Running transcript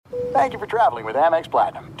Thank you for traveling with Amex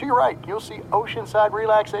Platinum. To your right, you'll see oceanside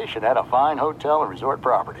relaxation at a fine hotel and resort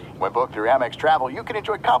property. When booked through Amex Travel, you can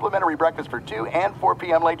enjoy complimentary breakfast for 2 and 4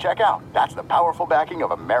 p.m. late checkout. That's the powerful backing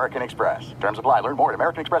of American Express. Terms apply. Learn more at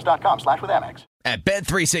americanexpress.com/withAmex. At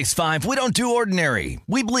Bet365, we don't do ordinary.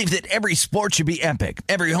 We believe that every sport should be epic.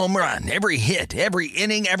 Every home run, every hit, every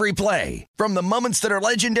inning, every play. From the moments that are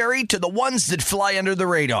legendary to the ones that fly under the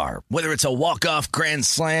radar. Whether it's a walk-off grand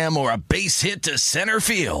slam or a base hit to center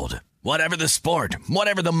field. Whatever the sport,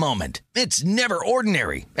 whatever the moment. It's never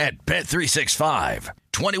ordinary at Bet365.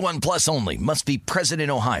 21 plus only. Must be present in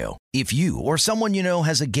Ohio. If you or someone you know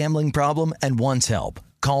has a gambling problem and wants help,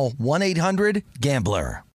 call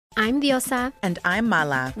 1-800-GAMBLER. I'm Diosa. And I'm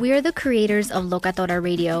Mala. We are the creators of Locatora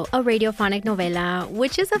Radio, a radiophonic novela,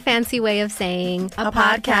 which is a fancy way of saying a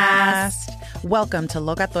podcast. Welcome to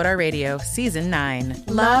Locatora Radio, Season 9.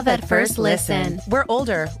 Love at first listen. We're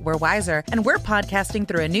older, we're wiser, and we're podcasting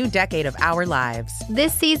through a new decade of our lives.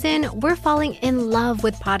 This season, we're falling in love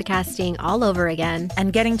with podcasting all over again.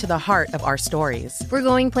 And getting to the heart of our stories. We're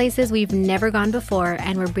going places we've never gone before,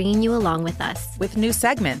 and we're bringing you along with us. With new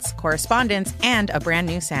segments, correspondence, and a brand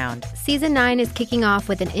new sound. Season 9 is kicking off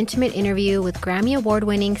with an intimate interview with Grammy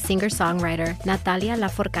Award-winning singer-songwriter Natalia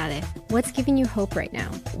Lafourcade. What's giving you hope right now?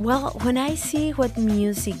 Well, when I see what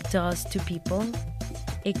music does to people,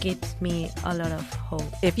 it gives me a lot of hope.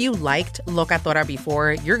 If you liked Locatora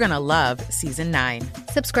before, you're going to love Season 9.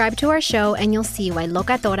 Subscribe to our show and you'll see why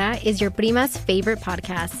Locatora is your prima's favorite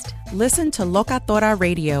podcast. Listen to Locatora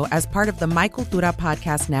Radio as part of the My Cultura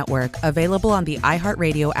Podcast Network, available on the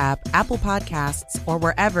iHeartRadio app, Apple Podcasts, or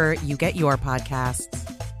wherever you get your podcasts.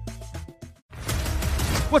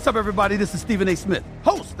 What's up, everybody? This is Stephen A. Smith,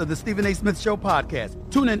 host of the Stephen A. Smith Show podcast.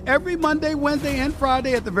 Tune in every Monday, Wednesday, and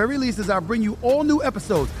Friday at the very least as I bring you all new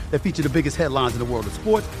episodes that feature the biggest headlines in the world of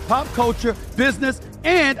sports, pop culture, business,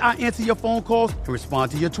 and I answer your phone calls and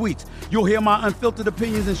respond to your tweets. You'll hear my unfiltered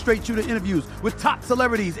opinions and straight-shooter interviews with top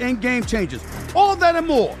celebrities and game changers. All that and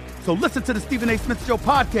more. So listen to the Stephen A. Smith Show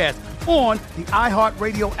podcast on the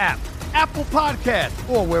iHeartRadio app, Apple Podcasts,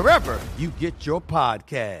 or wherever you get your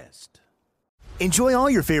podcasts. Enjoy all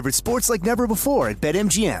your favorite sports like never before at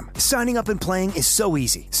BetMGM. Signing up and playing is so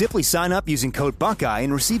easy. Simply sign up using code Buckeye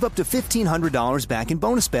and receive up to $1,500 back in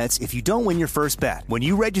bonus bets if you don't win your first bet. When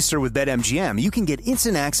you register with BetMGM, you can get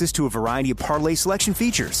instant access to a variety of parlay selection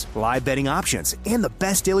features, live betting options, and the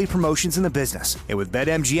best daily promotions in the business. And with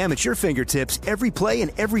BetMGM at your fingertips, every play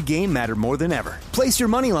and every game matter more than ever. Place your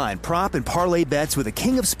moneyline, prop, and parlay bets with the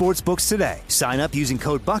king of sportsbooks today. Sign up using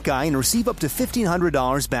code Buckeye and receive up to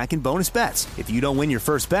 $1,500 back in bonus bets if you don't win your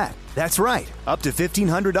first bet. That's right, up to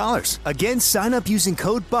 $1,500. Again, sign up using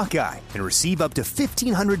code Buckeye and receive up to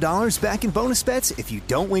 $1,500 back in bonus bets if you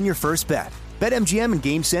don't win your first bet. BetMGM and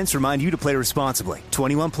GameSense remind you to play responsibly.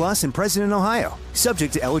 21 plus and present in Ohio.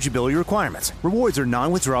 Subject to eligibility requirements. Rewards are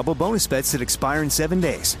non-withdrawable bonus bets that expire in 7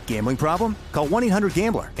 days. Gambling problem? Call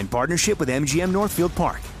 1-800-GAMBLER in partnership with MGM Northfield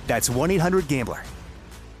Park. That's 1-800-GAMBLER.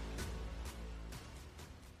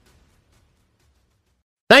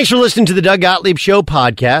 Thanks for listening to the Doug Gottlieb Show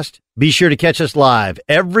podcast. Be sure to catch us live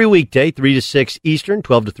every weekday, 3 to 6 Eastern,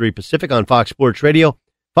 12 to 3 Pacific on Fox Sports Radio.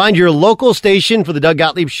 Find your local station for the Doug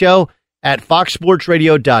Gottlieb Show at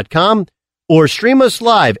foxsportsradio.com or stream us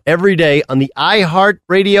live every day on the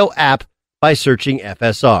iHeartRadio app by searching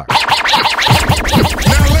FSR. Now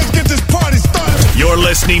let's get this party started. You're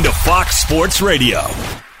listening to Fox Sports Radio.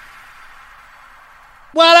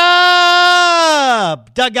 What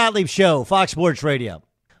up? Doug Gottlieb Show, Fox Sports Radio.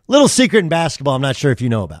 Little secret in basketball I'm not sure if you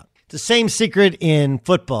know about. It's the same secret in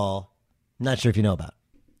football I'm not sure if you know about.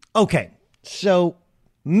 Okay, so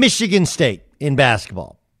Michigan State in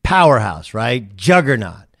basketball. Powerhouse, right?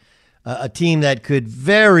 Juggernaut. A team that could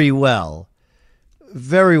very well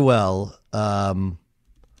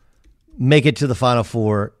make it to the Final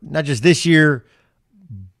Four, not just this year,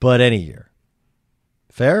 but any year.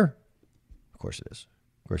 Fair? Of course it is.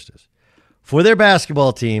 Of course it is. For their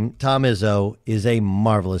basketball team, Tom Izzo is a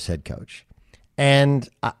marvelous head coach. And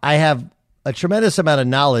I have a tremendous amount of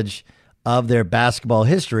knowledge of their basketball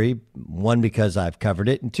history. One, because I've covered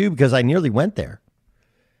it, and two, because I nearly went there.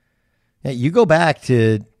 You go back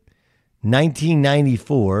to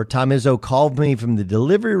 1994, Tom Izzo called me from the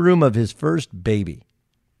delivery room of his first baby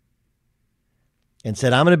and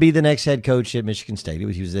said, I'm going to be the next head coach at Michigan State.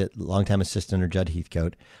 He was a longtime assistant under Judd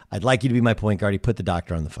Heathcote. I'd like you to be my point guard. He put the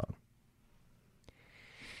doctor on the phone.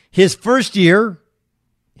 His first year,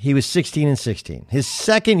 he was 16-16. His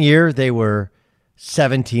second year, they were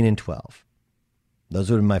 17-12. Those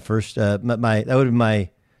would have been my first. Those were my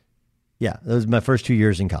first 2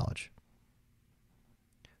 years in college.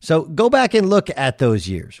 So go back and look at those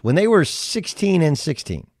years. When they were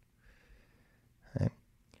 16-16, right,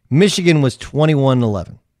 Michigan was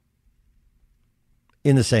 21-11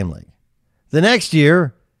 in the same league. The next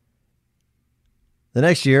year,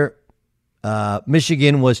 Michigan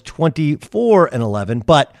was 24-11,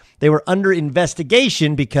 but they were under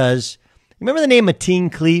investigation because, remember the name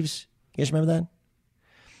Mateen Cleaves? You guys remember that?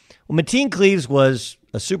 Well, Mateen Cleaves was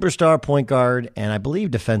a superstar point guard and I believe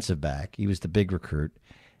defensive back. He was the big recruit.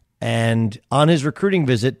 And on his recruiting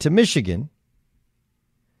visit to Michigan,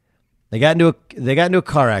 they got into a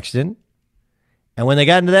car accident. And when they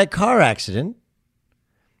got into that car accident,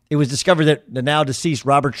 it was discovered that the now deceased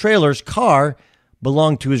Robert Traylor's car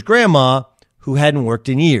belonged to his grandma, who hadn't worked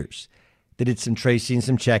in years. They did some tracing,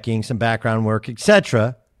 some checking, some background work,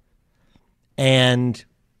 etc. And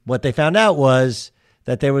what they found out was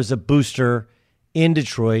that there was a booster in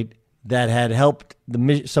Detroit that had helped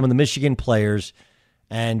some of the Michigan players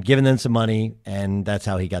and given them some money, and that's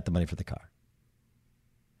how he got the money for the car.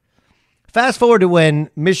 Fast forward to when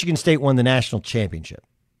Michigan State won the national championship.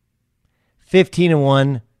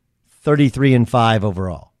 15-1, 33-5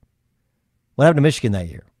 overall. What happened to Michigan that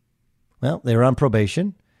year? Well, they were on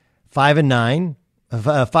probation. 5-9,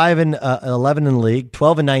 5-11 in the league,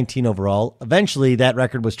 12-19 overall. Eventually, that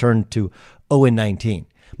record was turned to 0-19.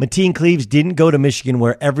 Mateen Cleaves didn't go to Michigan,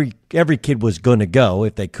 where every kid was going to go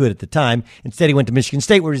if they could at the time. Instead, he went to Michigan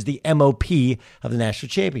State, where he's the MOP of the national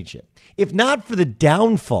championship. If not for the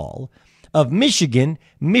downfall of Michigan,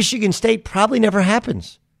 Michigan State probably never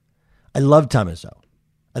happens. I love Tom Izzo.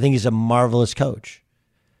 I think he's a marvelous coach.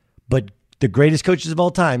 But the greatest coaches of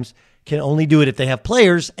all times can only do it if they have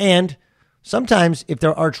players, and sometimes if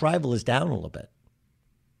their arch rival is down a little bit.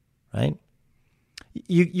 Right?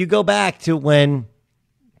 You go back to when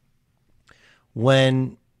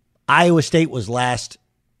Iowa State was last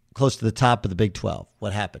close to the top of the Big 12.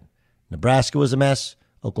 What happened? Nebraska was a mess.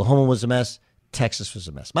 Oklahoma was a mess. Texas was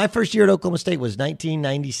a mess. My first year at Oklahoma State was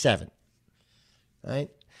 1997. Right?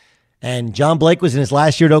 And John Blake was in his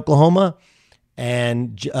last year at Oklahoma.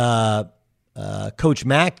 And Coach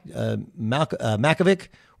Makovic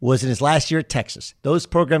was in his last year at Texas. Those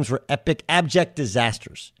programs were epic, abject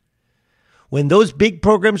disasters. When those big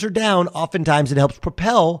programs are down, oftentimes it helps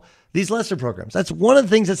propel these lesser programs. That's one of the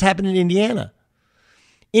things that's happened in Indiana.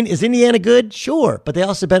 Is Indiana good? Sure. But they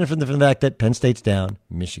also benefit from the fact that Penn State's down,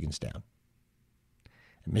 Michigan's down.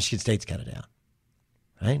 And Michigan State's kind of down.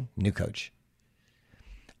 Right? New coach.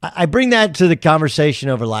 I bring that to the conversation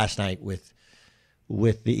over last night with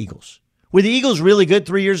the Eagles. Were the Eagles really good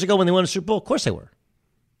 3 years ago when they won a Super Bowl? Of course they were.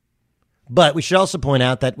 But we should also point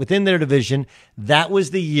out that within their division, that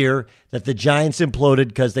was the year that the Giants imploded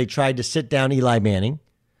because they tried to sit down Eli Manning.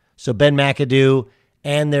 So Ben McAdoo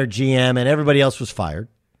and their GM and everybody else was fired.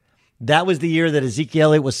 That was the year that Ezekiel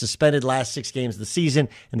Elliott was suspended last 6 games of the season,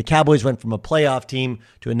 and the Cowboys went from a playoff team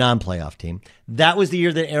to a non-playoff team. That was the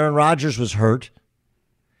year that Aaron Rodgers was hurt.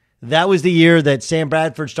 That was the year that Sam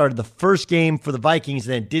Bradford started the first game for the Vikings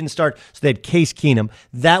and then didn't start, so they had Case Keenum.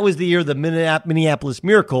 That was the year of the Minneapolis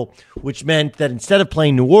Miracle, which meant that instead of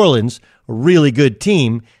playing New Orleans, a really good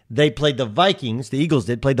team, they played the Vikings, the Eagles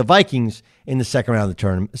played the Vikings in the second round of the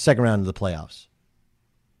tournament, second round of the playoffs.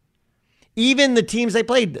 Even the teams they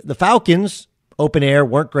played, the Falcons, open air,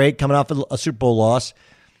 weren't great, coming off a Super Bowl loss.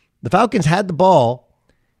 The Falcons had the ball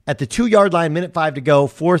at the 2-yard line, minute 5 to go,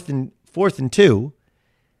 fourth and 2.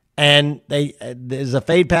 And there's a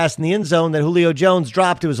fade pass in the end zone that Julio Jones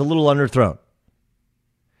dropped. It was a little underthrown.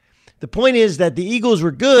 The point is that the Eagles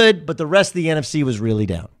were good, but the rest of the NFC was really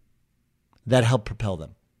down. That helped propel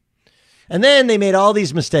them. And then they made all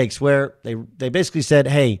these mistakes where they basically said,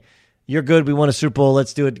 hey, you're good. We won a Super Bowl.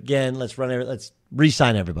 Let's do it again. Let's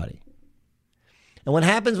re-sign everybody. And what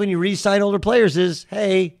happens when you re-sign older players is,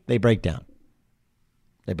 hey, they break down.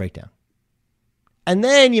 And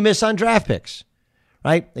then you miss on draft picks.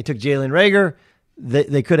 Right? They took Jalen Reagor.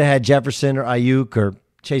 They could have had Jefferson or Ayuk or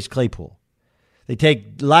Chase Claypool. They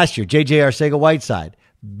take last year, J.J. Arcega-Whiteside.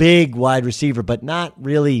 Big wide receiver, but not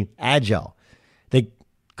really agile. They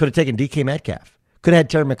could have taken DK Metcalf. Could have had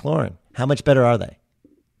Terry McLaurin. How much better are they?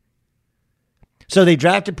 So they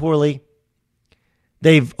drafted poorly.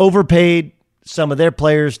 They've overpaid some of their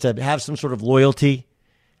players to have some sort of loyalty.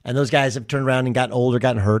 And those guys have turned around and gotten older,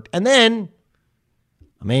 gotten hurt. And then,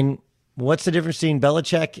 what's the difference between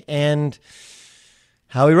Belichick and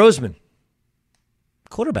Howie Roseman?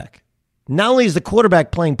 Quarterback. Not only is the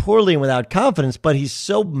quarterback playing poorly and without confidence, but he's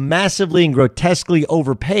so massively and grotesquely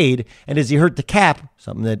overpaid. And as he hurt the cap,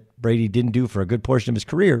 something that Brady didn't do for a good portion of his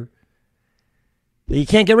career, that you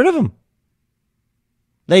can't get rid of him.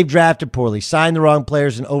 They've drafted poorly, signed the wrong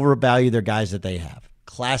players, and overvalued their guys that they have.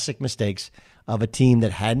 classic mistakes of a team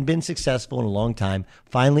that hadn't been successful in a long time,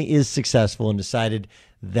 finally is successful and decided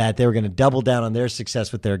that they were going to double down on their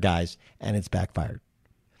success with their guys, and it's backfired.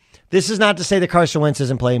 This is not to say that Carson Wentz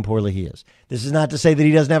isn't playing poorly. He is. This is not to say that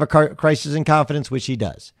he doesn't have a crisis in confidence, which he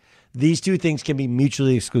does. These two things can be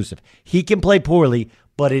mutually exclusive. He can play poorly,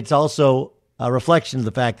 but it's also a reflection of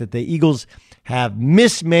the fact that the Eagles have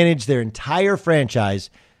mismanaged their entire franchise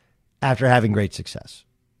after having great success.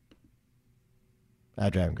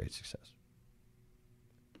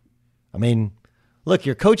 I mean, look,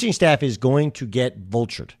 your coaching staff is going to get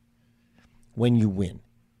vultured when you win.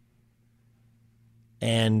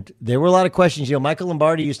 And there were a lot of questions. You know, Michael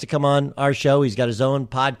Lombardi used to come on our show. He's got his own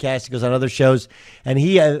podcast. He goes on other shows. And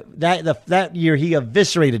he that year, he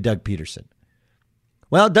eviscerated Doug Peterson.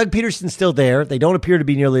 Well, Doug Peterson's still there. They don't appear to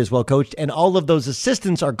be nearly as well coached. And all of those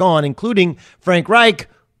assistants are gone, including Frank Reich,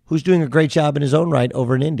 who's doing a great job in his own right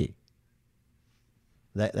over in Indy.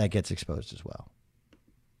 That gets exposed as well.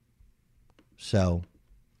 So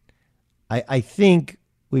I think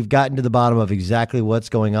we've gotten to the bottom of exactly what's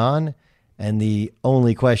going on. And the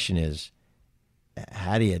only question is,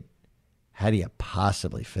 how do you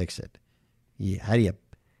possibly fix it? How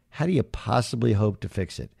do you possibly hope to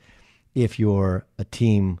fix it if you're a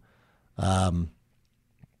team like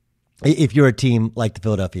the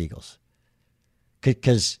Philadelphia Eagles?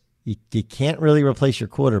 Because you can't really replace your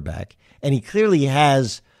quarterback, and he clearly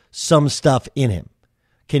has some stuff in him.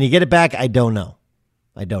 Can you get it back? I don't know.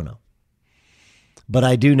 But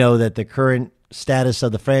I do know that the current status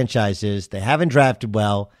of the franchise is they haven't drafted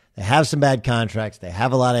well, they have some bad contracts, they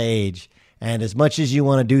have a lot of age, and as much as you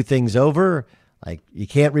want to do things over, like, you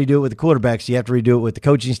can't redo it with the quarterbacks, you have to redo it with the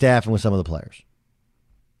coaching staff and with some of the players.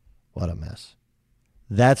 What a mess.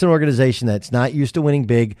 That's an organization that's not used to winning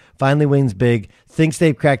big, finally wins big, thinks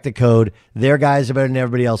they've cracked the code, their guys are better than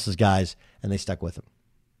everybody else's guys, and they stuck with them.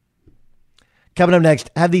 Coming up next,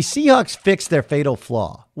 have the Seahawks fixed their fatal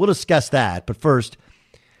flaw? We'll discuss that, but first,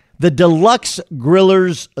 the Deluxe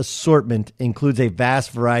Grillers assortment includes a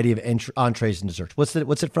vast variety of entrees and desserts. What's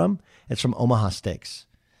it from? It's from Omaha Steaks.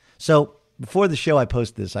 So before the show, I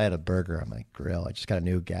posted this. I had a burger on my grill. I just got a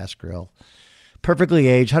new gas grill. Perfectly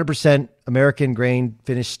aged, 100% American grain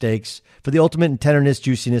finished steaks for the ultimate in tenderness,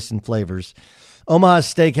 juiciness, and flavors. Omaha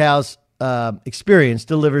Steakhouse experience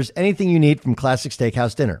delivers anything you need from classic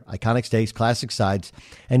steakhouse dinner, iconic steaks, classic sides,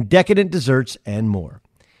 and decadent desserts, and more.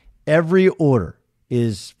 Every order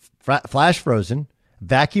is flash frozen,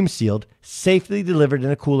 vacuum sealed, safely delivered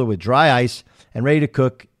in a cooler with dry ice, and ready to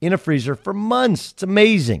cook in a freezer for months. It's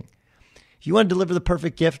amazing. If you want to deliver the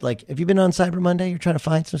perfect gift, like if you've been on Cyber Monday, you're trying to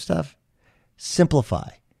find some stuff, simplify.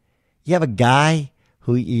 You have a guy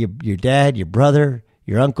who your dad, your brother,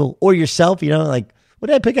 your uncle, or yourself, like, what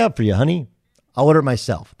did I pick out for you, honey? I'll order it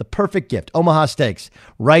myself. The perfect gift, Omaha Steaks,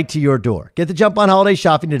 right to your door. Get the jump on holiday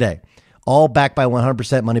shopping today. All backed by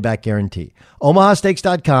 100% money-back guarantee.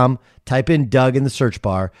 OmahaSteaks.com. Type in Doug in the search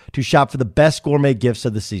bar to shop for the best gourmet gifts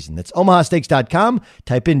of the season. That's OmahaSteaks.com.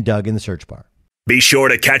 Type in Doug in the search bar. Be sure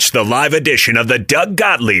to catch the live edition of the Doug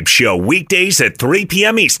Gottlieb Show weekdays at 3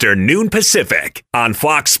 p.m. Eastern, noon Pacific on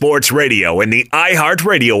Fox Sports Radio and the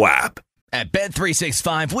iHeartRadio app. At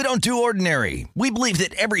Bet365, we don't do ordinary. We believe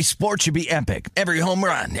that every sport should be epic. Every home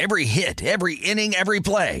run, every hit, every inning, every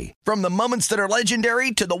play. From the moments that are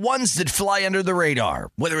legendary to the ones that fly under the radar.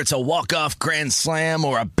 Whether it's a walk-off grand slam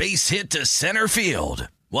or a base hit to center field.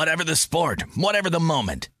 Whatever the sport, whatever the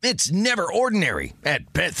moment. It's never ordinary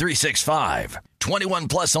at Bet365. 21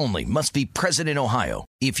 plus only. Must be present in Ohio.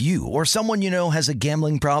 If you or someone you know has a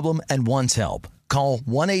gambling problem and wants help, call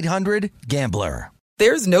 1-800-GAMBLER.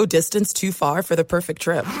 There's no distance too far for the perfect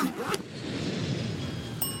trip.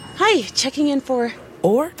 Hi, checking in for...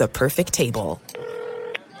 Or the perfect table.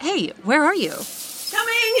 Hey, where are you?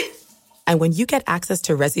 Coming! And when you get access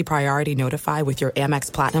to Resi Priority Notify with your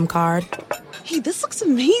Amex Platinum card... Hey, this looks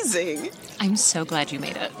amazing! I'm so glad you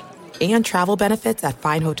made it. And travel benefits at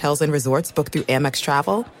fine hotels and resorts booked through Amex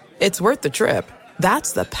Travel, it's worth the trip.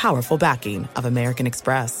 That's the powerful backing of American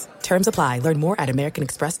Express. Terms apply. Learn more at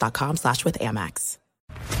americanexpress.com/withAmex.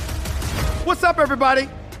 What's up, everybody?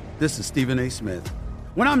 This is Stephen A. Smith.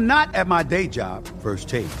 When I'm not at my day job, First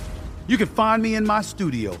Take, you can find me in my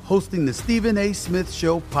studio hosting the Stephen A. Smith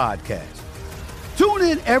Show podcast. Tune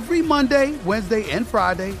in every Monday, Wednesday, and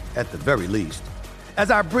Friday, at the very least,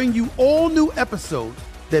 as I bring you all new episodes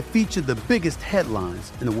that feature the biggest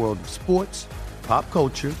headlines in the world of sports, pop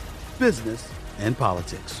culture, business, and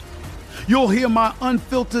politics. You'll hear my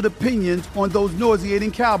unfiltered opinions on those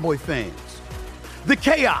nauseating Cowboy fans, the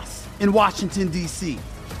chaos in Washington, D.C.,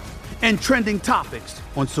 and trending topics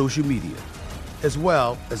on social media, as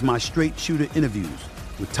well as my straight shooter interviews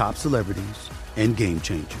with top celebrities and game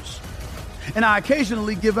changers. And I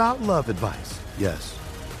occasionally give out love advice. Yes,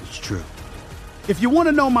 it's true. If you want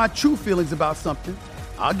to know my true feelings about something,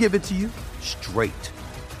 I'll give it to you straight.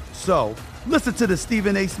 So, listen to the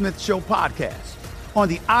Stephen A. Smith Show podcast on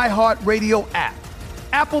the iHeartRadio app,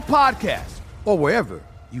 Apple Podcasts, or wherever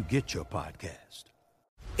you get your podcast.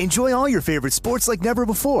 Enjoy all your favorite sports like never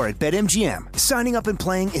before at BetMGM. Signing up and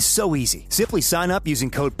playing is so easy. Simply sign up using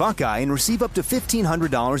code Buckeye and receive up to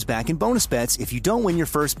 $1,500 back in bonus bets if you don't win your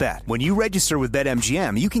first bet. When you register with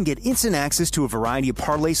BetMGM, you can get instant access to a variety of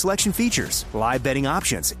parlay selection features, live betting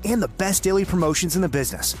options, and the best daily promotions in the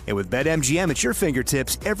business. And with BetMGM at your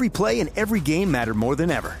fingertips, every play and every game matter more than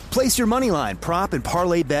ever. Place your moneyline, prop, and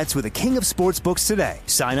parlay bets with the king of sportsbooks today.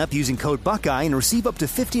 Sign up using code Buckeye and receive up to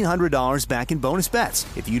 $1,500 back in bonus bets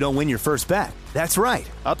if you don't win your first bet. That's right,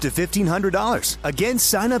 up to $1,500. Again,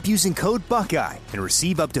 sign up using code Buckeye and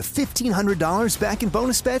receive up to $1,500 back in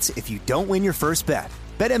bonus bets if you don't win your first bet.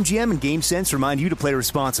 BetMGM and GameSense remind you to play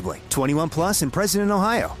responsibly. 21 plus and present in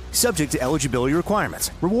Ohio. Subject to eligibility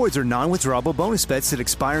requirements. Rewards are non-withdrawable bonus bets that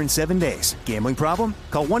expire in 7 days. Gambling problem?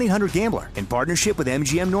 Call 1-800-GAMBLER in partnership with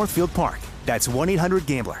MGM Northfield Park. That's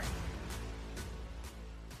 1-800-GAMBLER.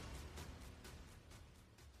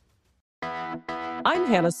 I'm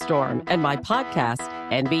Hannah Storm, and my podcast,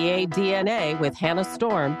 NBA DNA with Hannah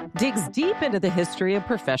Storm, digs deep into the history of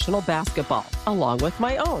professional basketball, along with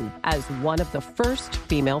my own, as one of the first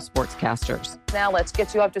female sportscasters. Now let's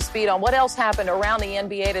get you up to speed on what else happened around the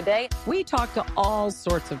NBA today. We talk to all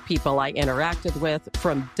sorts of people I interacted with,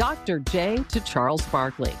 from Dr. J to Charles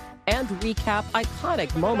Barkley, and recap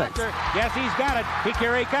iconic moments. Yes, he's got it.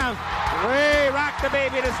 Here he comes. Way rock the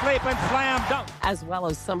baby to sleep and slam dunk. As well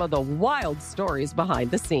as some of the wild stories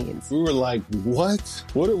behind the scenes. We were like, what?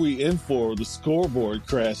 What are we in for? The scoreboard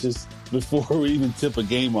crashes before we even tip a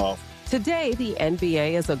game off. Today, the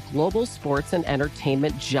NBA is a global sports and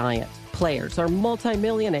entertainment giant. Players are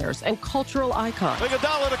multimillionaires and cultural icons.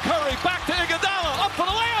 Iguodala to Curry, back to Iguodala, up for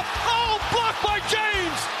the layup. Oh, blocked by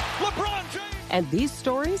James. LeBron James. And these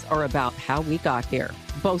stories are about how we got here,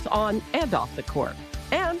 both on and off the court.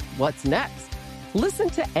 And what's next? Listen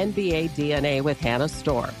to NBA DNA with Hannah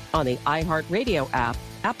Storm on the iHeartRadio app,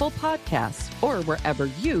 Apple Podcasts, or wherever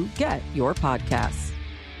you get your podcasts.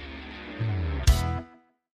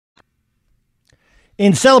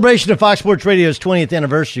 In celebration of Fox Sports Radio's 20th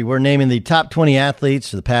anniversary, we're naming the top 20 athletes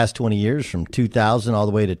for the past 20 years, from 2000 all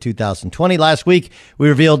the way to 2020. Last week, we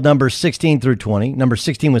revealed numbers 16 through 20. Number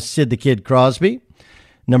 16 was Sid the Kid Crosby.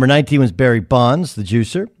 Number 19 was Barry Bonds, the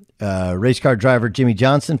juicer. Race car driver Jimmy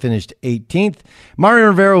Johnson finished 18th. Mario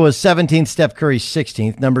Rivera was 17th. Steph Curry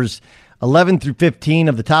 16th. Numbers 11 through 15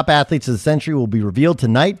 of the top athletes of the century will be revealed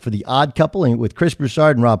tonight for The Odd Couple with Chris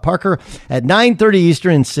Broussard and Rob Parker at 9:30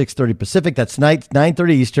 Eastern and 6:30 Pacific. That's tonight,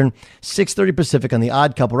 9:30 Eastern, 6:30 Pacific on The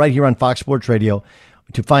Odd Couple right here on Fox Sports Radio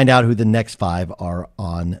to find out who the next 5 are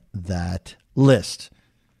on that list.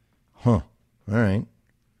 All right.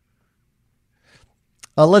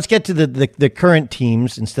 Let's get to the current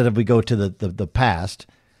teams instead of we go to the past.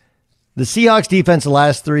 The Seahawks defense the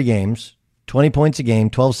last 3 games, 20 points a game,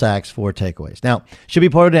 12 sacks, 4 takeaways. Now, should be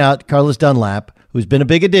pointed out, Carlos Dunlap, who's been a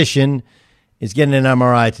big addition, is getting an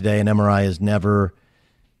MRI today. An MRI is never,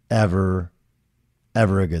 ever,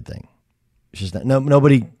 ever a good thing. It's just not,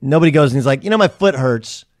 nobody goes and he's like, my foot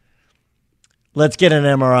hurts. Let's get an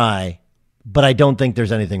MRI, but I don't think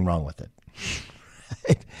there's anything wrong with it.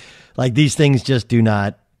 Right? Like, these things just do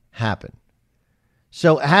not happen.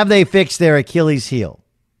 So have they fixed their Achilles heel?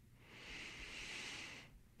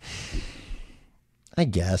 I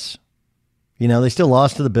guess. They still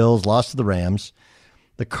lost to the Bills, lost to the Rams.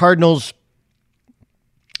 The Cardinals,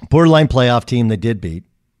 borderline playoff team, they did beat.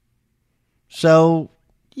 So,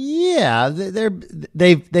 yeah,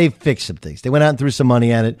 they've fixed some things. They went out and threw some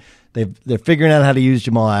money at it. They're figuring out how to use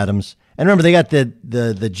Jamal Adams. And remember, they got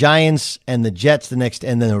the Giants and the Jets the next,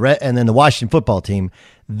 and then the Washington football team.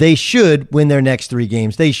 They should win their next 3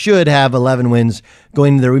 games. They should have 11 wins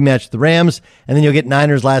going into their rematch with the Rams, and then you'll get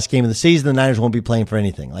Niners last game of the season. The Niners won't be playing for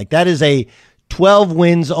anything. Like, that is a 12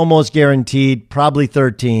 wins almost guaranteed, probably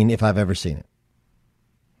 13 if I've ever seen it.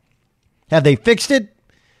 Have they fixed it?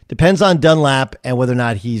 Depends on Dunlap and whether or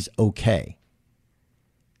not he's okay.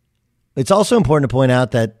 It's also important to point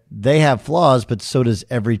out that they have flaws, but so does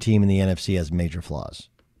every team in the NFC has major flaws.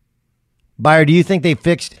 Beyer, do you think they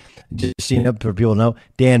fixed, just so for people to know,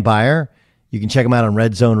 Dan Beyer? You can check him out on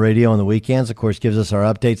Red Zone Radio on the weekends. Of course, gives us our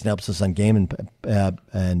updates and helps us on game and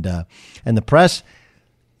the press.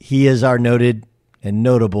 He is our noted and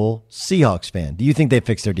notable Seahawks fan. Do you think they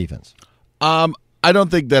fixed their defense? I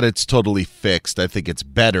don't think that it's totally fixed. I think it's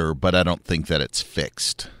better, but I don't think that it's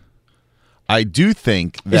fixed. I do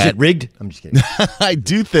think that... Is it rigged? I'm just kidding. I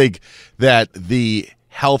do think that the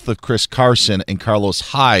health of Chris Carson and Carlos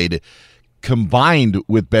Hyde combined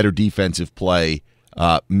with better defensive play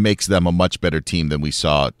makes them a much better team than we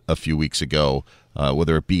saw a few weeks ago,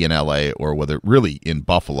 whether it be in L.A. or whether really in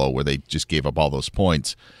Buffalo where they just gave up all those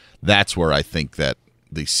points. That's where I think that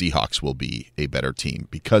the Seahawks will be a better team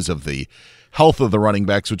because of the health of the running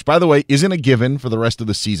backs, which, by the way, isn't a given for the rest of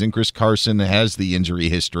the season. Chris Carson has the injury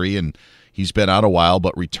history, and he's been out a while,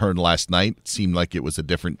 but returned last night. It seemed like it was a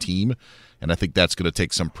different team, and I think that's going to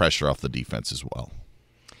take some pressure off the defense as well.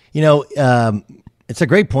 You know, it's a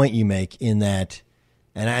great point you make in that,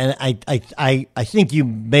 and I think you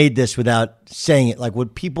made this without saying it. Like,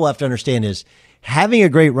 what people have to understand is having a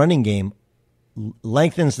great running game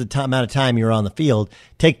lengthens the amount of time you're on the field,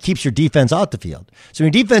 keeps your defense off the field. So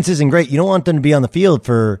when your defense isn't great, you don't want them to be on the field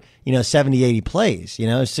for, 70, 80 plays,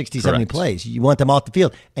 60, 70 plays. You want them off the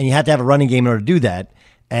field, and you have to have a running game in order to do that.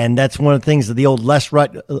 And that's one of the things that the old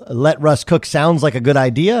let Russ cook sounds like a good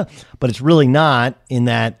idea, but it's really not, in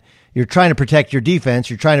that you're trying to protect your defense.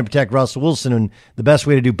 You're trying to protect Russell Wilson, and the best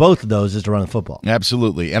way to do both of those is to run the football.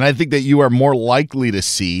 Absolutely. And I think that you are more likely to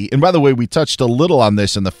see, and by the way, we touched a little on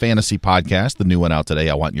this in the fantasy podcast, the new one out today,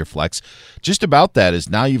 I Want Your Flex. Just about that is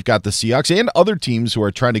now you've got the Seahawks and other teams who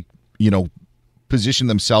are trying to, position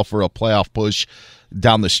themselves for a playoff push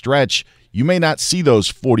down the stretch. You may not see those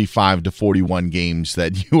 45 to 41 games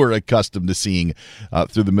that you were accustomed to seeing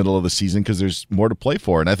through the middle of the season because there's more to play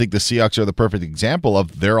for. And I think the Seahawks are the perfect example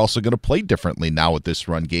of they're also going to play differently now with this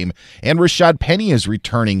run game. And Rashad Penny is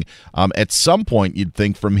returning at some point, you'd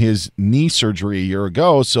think, from his knee surgery a year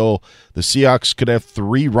ago. So the Seahawks could have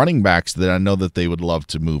 3 running backs that I know that they would love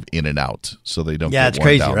to move in and out so they don't get it's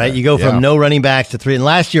crazy, right? There. You go from no running backs to 3. And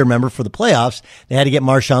last year, remember, for the playoffs, they had to get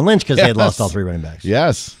Marshawn Lynch because they had lost all 3 running backs.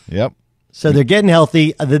 Yes, yep. So they're getting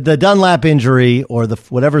healthy. The Dunlap injury or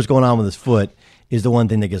whatever's going on with his foot is the one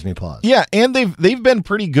thing that gives me pause. Yeah, and they've been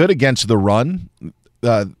pretty good against the run.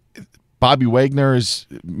 Bobby Wagner has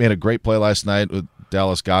made a great play last night with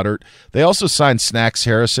Dallas Goedert. They also signed Snacks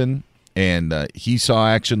Harrison, and he saw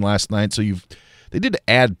action last night. So they did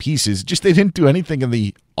add pieces. Just they didn't do anything in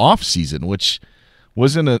the offseason, which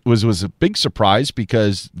was a big surprise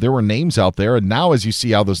because there were names out there. And now as you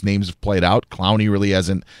see how those names have played out, Clowney really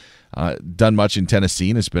hasn't done much in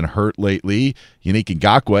Tennessee and has been hurt lately. Yannick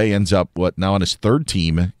Ngakoue ends up, now on his 3rd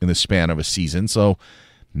team in the span of a season. So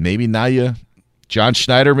maybe now John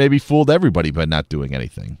Schneider maybe fooled everybody by not doing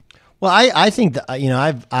anything. Well, I think that,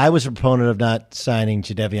 I was a proponent of not signing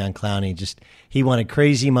Jadeveon Clowney. Just he wanted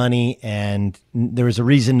crazy money, and there was a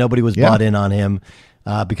reason nobody was bought in on him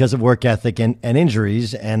because of work ethic and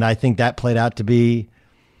injuries. And I think that played out to be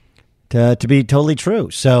totally true.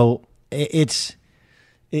 So it's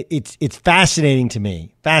fascinating to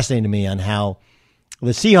me on how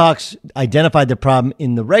the Seahawks identified the problem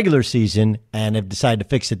in the regular season and have decided to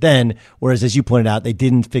fix it then, whereas, as you pointed out, they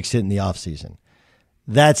didn't fix it in the offseason.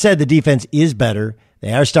 That said, the defense is better.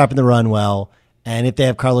 They are stopping the run well, and if they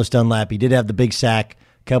have Carlos Dunlap, he did have the big sack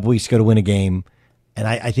a couple weeks ago to win a game, and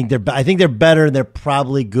I think they're better, and they're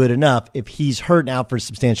probably good enough. If he's hurt now for a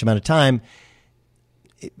substantial amount of time,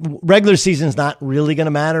 regular season's not really going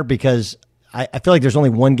to matter because I feel like there's only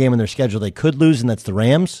one game in their schedule they could lose, and that's the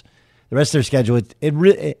Rams. The rest of their schedule,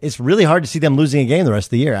 it's really hard to see them losing a game the rest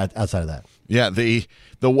of the year outside of that. Yeah, the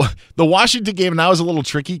Washington game now is a little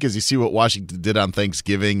tricky because you see what Washington did on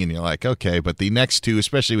Thanksgiving, and you're like, okay, but the next 2,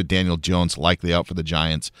 especially with Daniel Jones likely out for the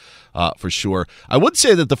Giants for sure. I would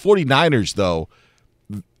say that the 49ers, though,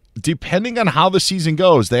 depending on how the season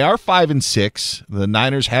goes, they are 5-6. The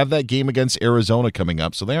Niners have that game against Arizona coming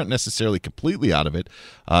up, so they aren't necessarily completely out of it.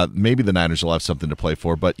 Maybe the Niners will have something to play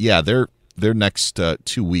for, but yeah, their next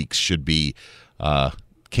 2 weeks should be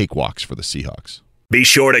cakewalks for the Seahawks. Be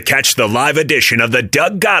sure to catch the live edition of the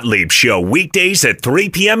Doug Gottlieb Show weekdays at 3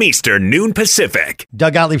 p.m. Eastern, noon Pacific.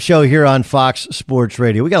 Doug Gottlieb Show here on Fox Sports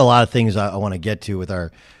Radio. We got a lot of things I want to get to with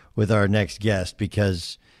our next guest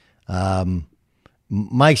because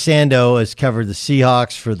Mike Sando has covered the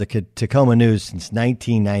Seahawks for the Tacoma News since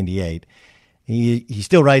 1998. He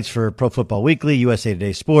still writes for Pro Football Weekly, USA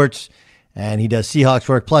Today Sports, and he does Seahawks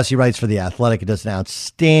work. Plus, he writes for The Athletic. He does an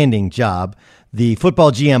outstanding job. The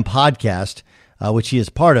Football GM podcast, which he is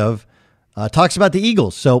part of, talks about the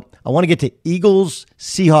Eagles. So I want to get to Eagles,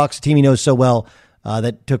 Seahawks, team he knows so well.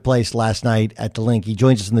 that took place last night at the Link. He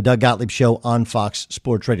joins us in the Doug Gottlieb Show on Fox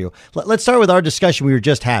Sports Radio. Let's start with our discussion we were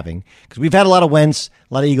just having, because we've had a lot of Wentz,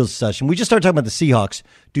 a lot of Eagles discussion. We just started talking about the Seahawks.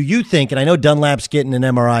 Do you think, and I know Dunlap's getting an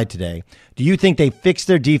MRI today, do you think they fixed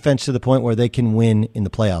their defense to the point where they can win in the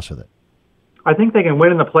playoffs with it? I think they can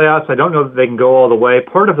win in the playoffs. I don't know that they can go all the way.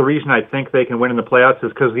 Part of the reason I think they can win in the playoffs is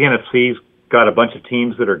because the NFC's got a bunch of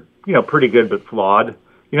teams that are, pretty good but flawed.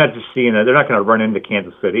 You're not just seeing that. They're not going to run into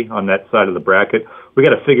Kansas City on that side of the bracket. We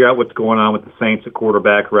got to figure out what's going on with the Saints at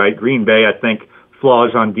quarterback, right? Green Bay, I think,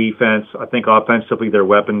 flaws on defense. I think offensively their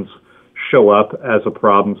weapons show up as a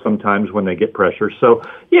problem sometimes when they get pressure. So,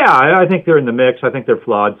 yeah, I think they're in the mix. I think they're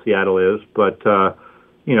flawed, Seattle is. But,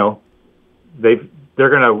 they're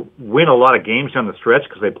going to win a lot of games down the stretch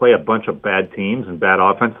because they play a bunch of bad teams and bad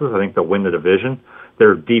offenses. I think they'll win the division.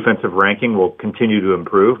 Their defensive ranking will continue to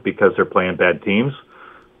improve because they're playing bad teams.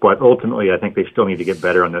 But ultimately, I think they still need to get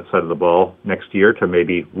better on that side of the ball next year to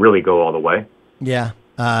maybe really go all the way. Yeah.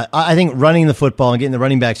 I think running the football and getting the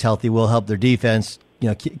running backs healthy will help their defense,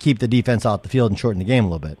 keep the defense off the field and shorten the game a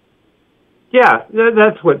little bit. Yeah,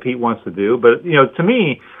 that's what Pete wants to do. But, to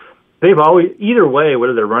me, they've always, either way,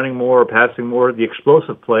 whether they're running more or passing more, the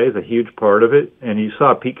explosive play is a huge part of it. And you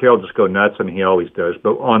saw Pete Carroll just go nuts. I mean, he always does.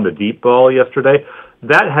 But on the deep ball yesterday,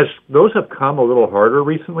 those have come a little harder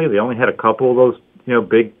recently. They only had a couple of those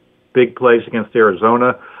big plays against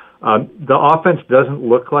Arizona. The offense doesn't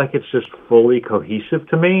look like it's just fully cohesive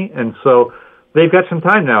to me, and so they've got some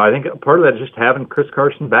time now. I think part of that is just having Chris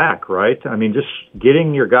Carson back, right? I mean, just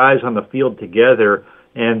getting your guys on the field together,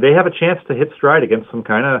 and they have a chance to hit stride against some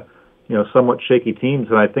kind of, somewhat shaky teams,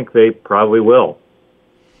 and I think they probably will.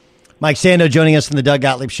 Mike Sando joining us in the Doug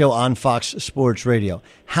Gottlieb Show on Fox Sports Radio.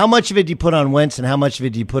 How much of it do you put on Wentz, and how much of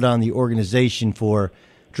it do you put on the organization for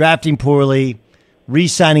drafting poorly,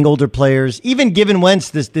 re-signing older players, even giving Wentz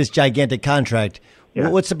this gigantic contract? Yeah.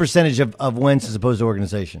 What's the percentage of Wentz as opposed to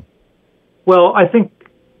organization? Well, I think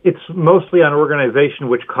it's mostly on organization,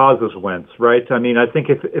 which causes Wentz, right? I mean, I think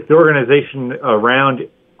if the organization around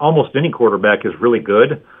almost any quarterback is really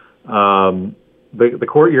good,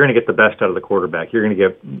 you're going to get the best out of the quarterback. You're going to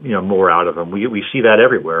get more out of him. We see that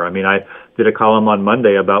everywhere. I mean, I did a column on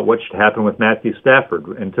Monday about what should happen with Matthew Stafford,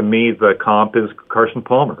 and to me, the comp is Carson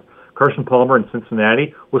Palmer. Carson Palmer in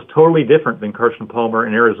Cincinnati was totally different than Carson Palmer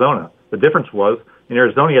in Arizona. The difference was in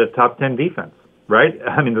Arizona you had a top 10 defense, right?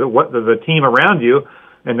 I mean, the team around you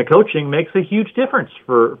and the coaching makes a huge difference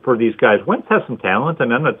for these guys. Wentz has some talent,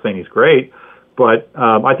 and I'm not saying he's great, but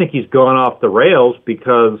I think he's gone off the rails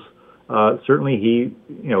because certainly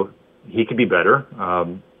he could be better,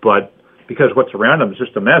 but because what's around him is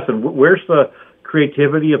just a mess. And where's the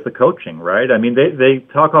creativity of the coaching, right? I mean, they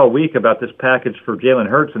talk all week about this package for Jalen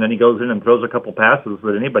Hurts, and then he goes in and throws a couple passes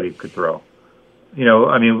that anybody could throw.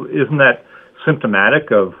 I mean, isn't that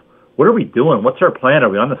symptomatic of what are we doing? What's our plan? Are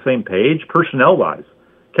we on the same page personnel-wise?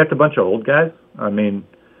 Kept a bunch of old guys. I mean,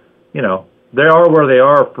 they are where they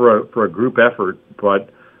are for a group effort, but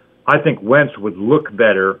I think Wentz would look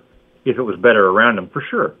better if it was better around him, for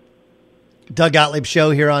sure. Doug Gottlieb Show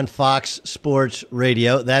here on Fox Sports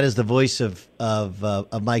Radio. That is the voice of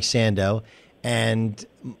Mike Sando, and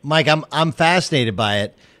Mike, I'm fascinated by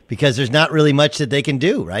it because there's not really much that they can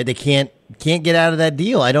do, right? They can't get out of that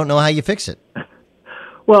deal. I don't know how you fix it.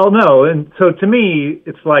 Well, no, and so to me,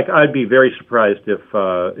 it's like I'd be very surprised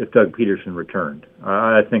if Doug Peterson returned.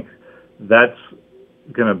 I think that's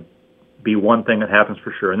going to be one thing that happens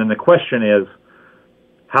for sure. And then the question is,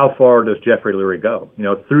 how far does Jeffrey Lurie go?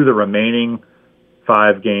 Through the remaining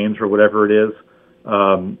 5 games or whatever it is,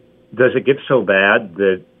 does it get so bad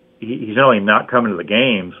that he's not only not coming to the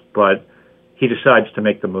games, but he decides to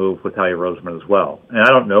make the move with Howie Roseman as well? And I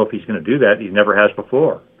don't know if he's going to do that. He never has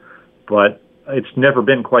before. But it's never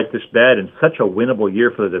been quite this bad in such a winnable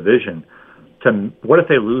year for the division. What if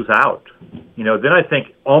they lose out? Then I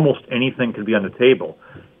think almost anything could be on the table.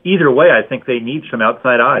 Either way, I think they need some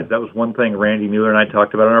outside eyes. That was one thing Randy Mueller and I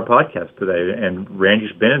talked about on our podcast today. And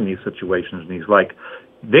Randy's been in these situations, and he's like,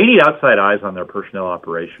 they need outside eyes on their personnel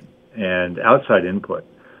operation and outside input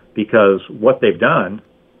because what they've done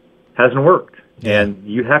hasn't worked. Yeah. And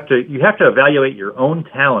you have to evaluate your own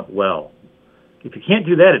talent well. If you can't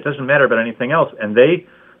do that, it doesn't matter about anything else. And they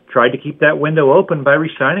tried to keep that window open by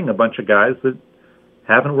re-signing a bunch of guys that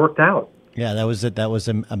haven't worked out. Yeah, that was it. That was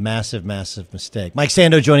a massive, massive mistake. Mike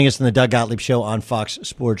Sando joining us in the Doug Gottlieb Show on Fox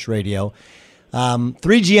Sports Radio. 3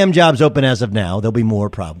 GM jobs open as of now. There'll be more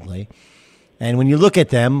probably. And when you look at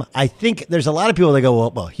them, I think there's a lot of people that go,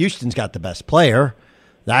 well, Houston's got the best player.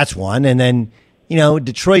 That's one. And then,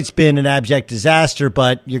 Detroit's been an abject disaster,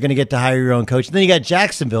 but you're going to get to hire your own coach. And then you got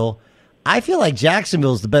Jacksonville. I feel like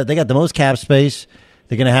Jacksonville's the best. They got the most cap space.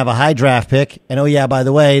 They're going to have a high draft pick. And, oh, yeah, by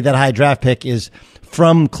the way, that high draft pick is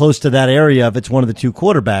from close to that area if it's one of the two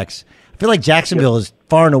quarterbacks. I feel like Jacksonville is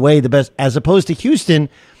far and away the best as opposed to Houston.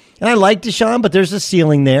 And I like Deshaun, but there's a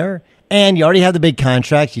ceiling there. And you already have the big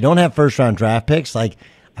contracts. You don't have first-round draft picks. Like,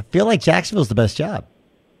 I feel like Jacksonville's the best job.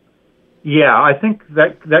 Yeah, I think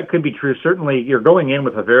that could be true. Certainly, you're going in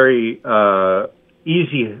with a very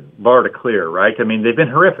easy bar to clear, right? I mean, they've been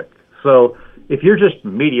horrific. So if you're just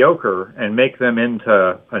mediocre and make them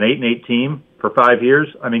into an 8-8 team for 5 years,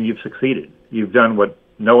 I mean, you've succeeded. You've done what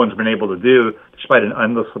no one's been able to do despite an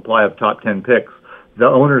endless supply of top 10 picks. The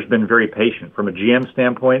owner's been very patient. From a GM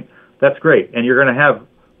standpoint, that's great. And you're going to have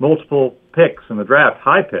multiple picks in the draft,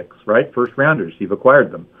 high picks, right? First rounders, you've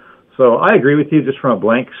acquired them. So I agree with you just from a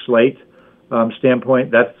blank slate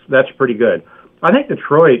standpoint. That's pretty good. I think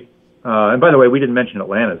Detroit, and by the way, we didn't mention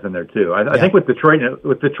Atlanta's in there too. I think with Detroit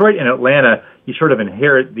and Atlanta, you sort of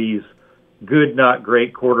inherit these good, not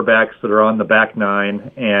great quarterbacks that are on the back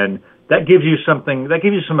nine, and that gives you something. That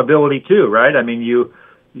gives you some ability too, right? I mean, you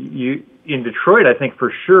in Detroit, I think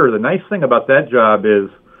for sure the nice thing about that job is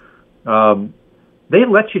they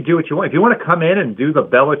let you do what you want. If you want to come in and do the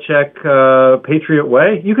Belichick Patriot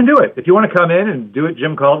way, you can do it. If you want to come in and do it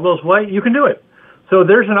Jim Caldwell's way, you can do it. So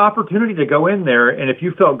there's an opportunity to go in there, and if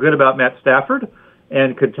you felt good about Matt Stafford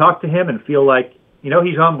and could talk to him and feel like,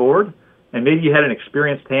 he's on board, and maybe you had an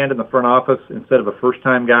experienced hand in the front office instead of a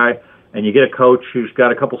first-time guy, and you get a coach who's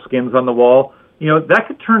got a couple skins on the wall, that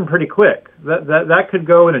could turn pretty quick. That could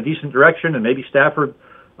go in a decent direction, and maybe Stafford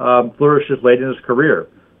flourishes late in his career.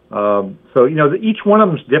 So, each one of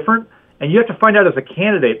them is different, and you have to find out as a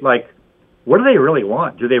candidate, like, what do they really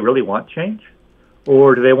want? Do they really want change?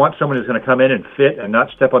 Or do they want someone who's going to come in and fit and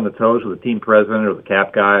not step on the toes of the team president or the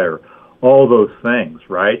cap guy or all those things,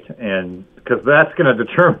 right? And because that's going to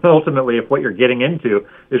determine ultimately if what you're getting into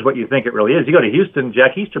is what you think it really is. You go to Houston,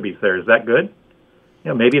 Jack Easterby's there. Is that good?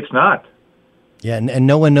 Maybe it's not. Yeah, and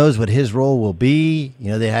no one knows what his role will be.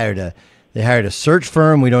 They hired a search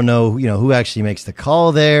firm. We don't know, who actually makes the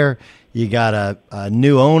call there. You got a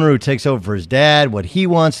new owner who takes over for his dad, what he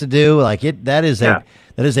wants to do. That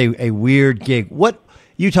is a weird gig. What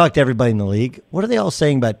you talk to everybody in the league, what are they all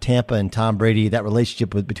saying about Tampa and Tom Brady, that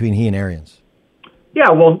relationship between he and Arians?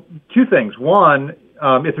 Yeah, well, two things. One,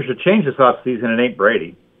 if there's a change this offseason, it ain't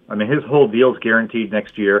Brady. I mean, his whole deal's guaranteed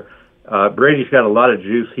next year. Brady's got a lot of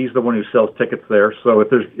juice. He's the one who sells tickets there. So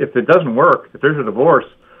if it doesn't work, if there's a divorce,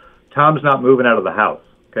 Tom's not moving out of the house.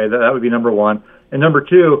 Okay, that would be number one. And number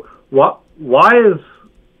two, why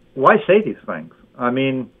say these things? I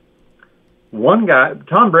mean, one guy,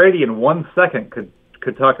 Tom Brady, in 1 second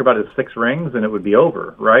could talk about his 6 rings and it would be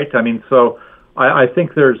over, right? I mean, so I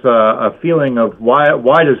think there's a feeling of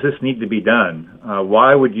why does this need to be done?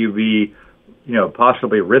 Why would you be,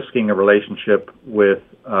 possibly risking a relationship with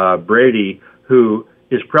Brady, who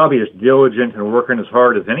is probably as diligent and working as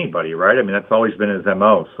hard as anybody, right? I mean, that's always been his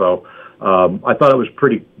MO. So I thought it was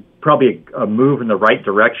probably a move in the right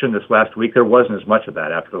direction this last week. There wasn't as much of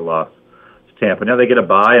that after the loss to Tampa. Now they get a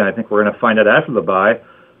bye, and I think we're going to find out after the bye,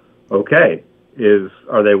 okay,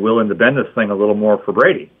 are they willing to bend this thing a little more for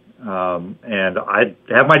Brady? And I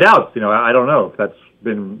have my doubts. I don't know if that's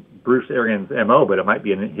been Bruce Arians' MO, but it might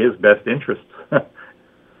be in his best interest.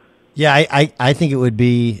 Yeah, I think it would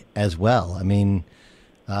be as well. I mean,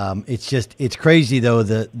 it's crazy though.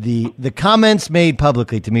 The comments made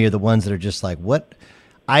publicly to me are the ones that are just like, what?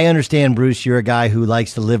 I understand, Bruce, you're a guy who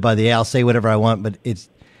likes to live by the I'll say whatever I want, but it's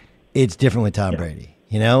different with Tom Brady.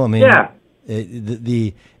 I mean, yeah.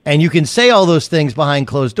 And you can say all those things behind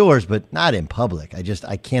closed doors, but not in public.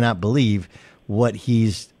 I cannot believe what he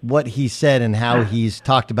said and how he's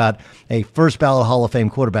talked about a first ballot Hall of Fame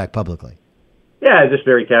quarterback publicly. Yeah, just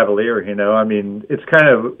very cavalier, I mean, it's kind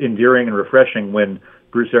of endearing and refreshing when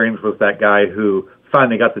Bruce Arians was that guy who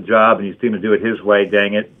finally got the job and he's going to do it his way,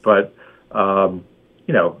 dang it. But,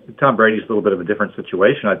 Tom Brady's a little bit of a different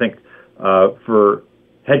situation. I think for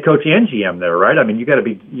head coach and GM there, right? I mean, you got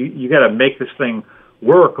to make this thing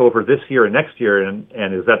work over this year and next year, and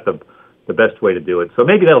is that the best way to do it? So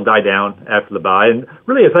maybe that'll die down after the bye. And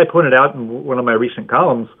really, as I pointed out in one of my recent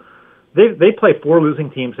columns, they play 4 losing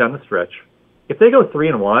teams down the stretch. If they go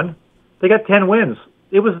 3-1, they got 10 wins.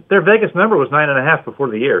 Their Vegas number was 9.5 before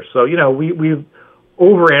the year. So we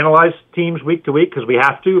overanalyze teams week to week because we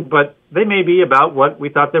have to, but they may be about what we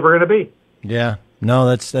thought they were going to be. Yeah,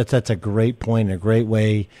 no, that's a great point, and a great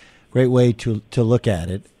way to look at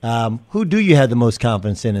it. Who do you have the most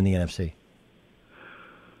confidence in the NFC?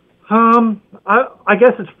 I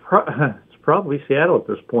guess it's probably Seattle at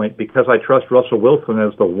this point because I trust Russell Wilson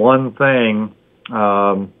as the one thing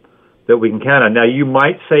that we can count on. Now, you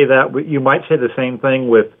might say the same thing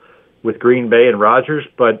with Green Bay and Rodgers,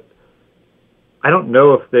 but I don't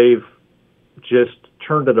know if they've just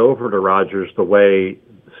turned it over to Rodgers the way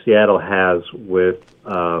Seattle has with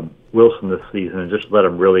Wilson this season, and just let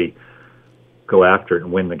him really go after it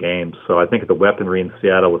and win the game. So I think the weaponry in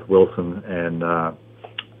Seattle with Wilson and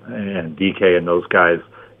DK and those guys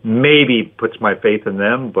maybe puts my faith in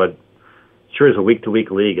them, but sure is a week-to-week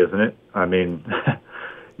league, isn't it? I mean,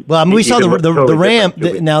 well, I mean, we saw the Rams.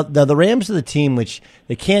 The Rams are the team which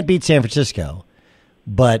they can't beat San Francisco,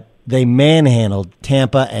 but they manhandled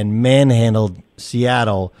Tampa and manhandled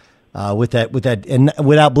Seattle with that and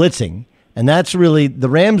without blitzing. And that's really the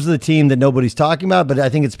Rams are the team that nobody's talking about, but I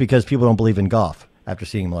think it's because people don't believe in Goff after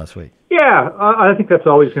seeing him last week. Yeah, I think that's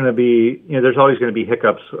always going to be, there's always going to be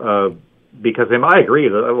hiccups because I agree.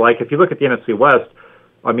 Like, if you look at the NFC West,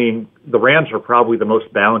 I mean, the Rams are probably the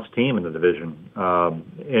most balanced team in the division.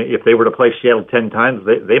 If they were to play Seattle 10 times,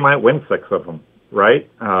 they might win 6 of them, right?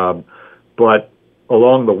 But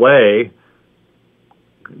along the way,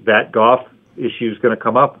 that Goff issue is going to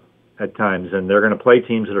come up at times, and they're going to play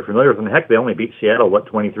teams that are familiar with them. Heck, they only beat Seattle,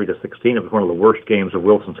 23-16? It was one of the worst games of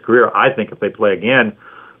Wilson's career. I think if they play again,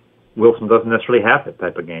 Wilson doesn't necessarily have that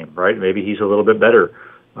type of game, right? Maybe he's a little bit better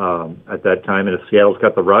at that time, and if Seattle's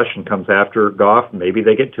got the rush and comes after Goff, maybe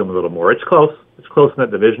they get to him a little more. It's close. It's close in that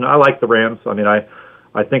division. I like the Rams. I mean,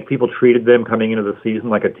 I think people treated them coming into the season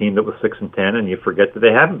like a team that was 6-10, and you forget that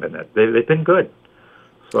they haven't been that. They've been good.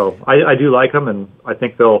 So I do like them, and I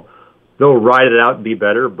think they'll ride it out and be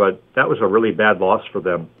better, but that was a really bad loss for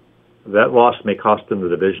them. That loss may cost them the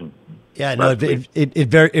division. Yeah, no, it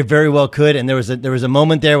very well could. And there was a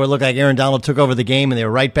moment there where it looked like Aaron Donald took over the game, and they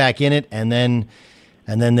were right back in it. And then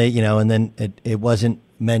it wasn't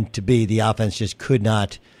meant to be. The offense just could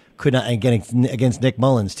not. Against Nick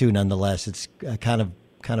Mullins too. Nonetheless, it's kind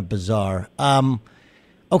of bizarre.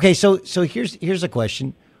 Okay, so here's a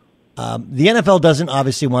question. The NFL doesn't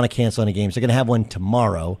obviously want to cancel any games. They're going to have one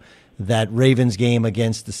tomorrow, that Ravens game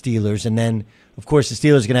against the Steelers, and then of course the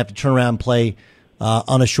Steelers are going to have to turn around and play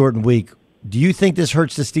on a shortened week. Do you think this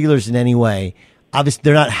hurts the Steelers in any way? Obviously,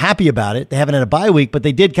 they're not happy about it. They haven't had a bye week, but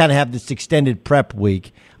they did kind of have this extended prep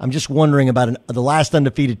week. I'm just wondering about the last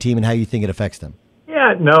undefeated team and how you think it affects them.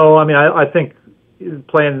 Yeah, no, I mean, I think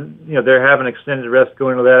playing, they're having extended rest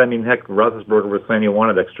going into that. I mean, heck, Roethlisberger was saying he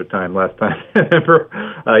wanted extra time last time. Remember,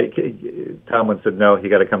 Tomlin said, no, you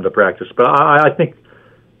got to come to practice. But I think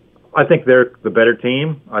they're the better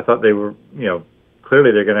team. I thought they were,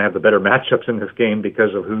 clearly they're going to have the better matchups in this game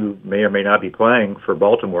because of who may or may not be playing for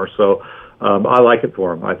Baltimore. So I like it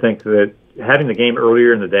for them. I think that having the game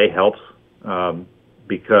earlier in the day helps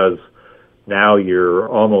because now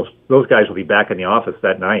those guys will be back in the office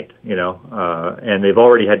that night, and they've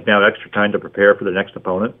already had now extra time to prepare for the next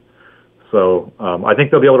opponent. So I think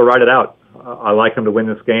they'll be able to ride it out. I like them to win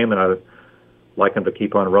this game, and I like them to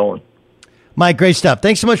keep on rolling. Mike, great stuff.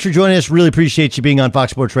 Thanks so much for joining us. Really appreciate you being on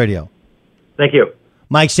Fox Sports Radio. Thank you.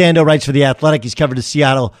 Mike Sando writes for The Athletic. He's covered the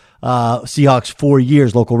Seattle Seahawks 4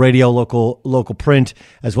 years, local radio, local print,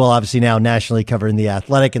 as well, obviously now nationally covering The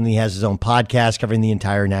Athletic, and he has his own podcast covering the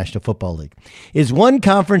entire National Football League. Is one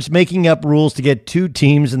conference making up rules to get 2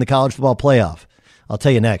 teams in the college football playoff? I'll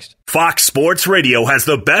tell you next. Fox Sports Radio has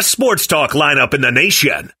the best sports talk lineup in the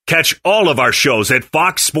nation. Catch all of our shows at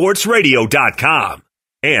foxsportsradio.com.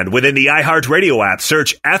 And within the iHeartRadio app,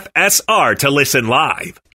 search FSR to listen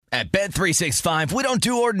live. At Bet365, we don't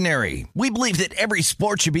do ordinary. We believe that every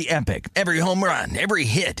sport should be epic. Every home run, every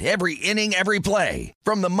hit, every inning, every play.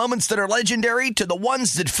 From the moments that are legendary to the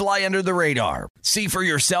ones that fly under the radar. See for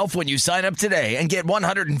yourself when you sign up today and get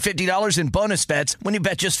 $150 in bonus bets when you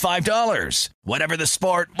bet just $5. Whatever the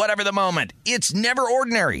sport, whatever the moment, it's never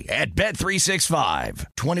ordinary at Bet365.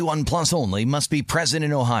 21 plus only. Must be present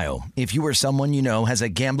in Ohio. If you or someone you know has a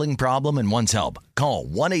gambling problem and wants help, call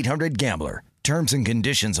 1-800-GAMBLER. Terms and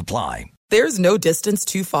conditions apply. There's no distance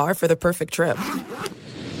too far for the perfect trip.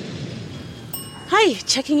 Hi,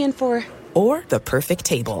 checking in for... Or the perfect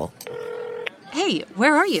table. Hey,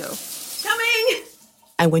 where are you? Coming!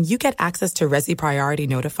 And when you get access to Resi Priority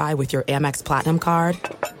Notify with your Amex Platinum card...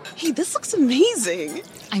 Hey, this looks amazing.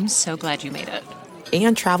 I'm so glad you made it.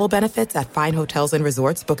 And travel benefits at fine hotels and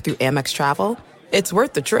resorts booked through Amex Travel, it's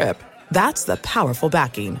worth the trip. That's the powerful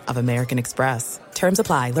backing of American Express. Terms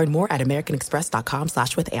apply. Learn more at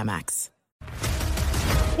americanexpress.com/withAmex.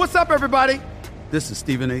 What's up, everybody? This is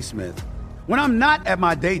Stephen A. Smith. When I'm not at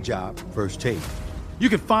my day job, First Take, you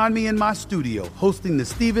can find me in my studio hosting the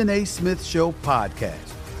Stephen A. Smith Show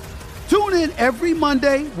podcast. Tune in every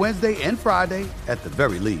Monday, Wednesday, and Friday, at the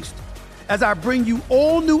very least, as I bring you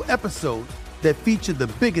all new episodes that feature the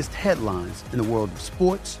biggest headlines in the world of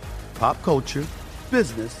sports, pop culture,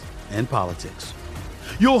 business, and politics.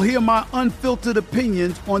 You'll hear my unfiltered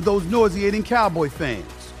opinions on those nauseating Cowboy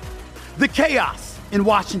fans, the chaos in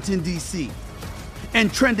Washington, D.C.,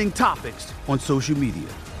 and trending topics on social media,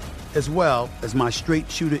 as well as my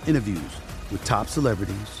straight-shooter interviews with top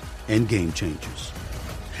celebrities and game changers.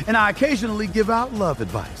 And I occasionally give out love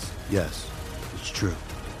advice. Yes, it's true.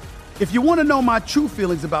 If you want to know my true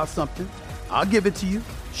feelings about something, I'll give it to you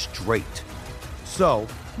straight. So,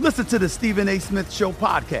 listen to the Stephen A. Smith Show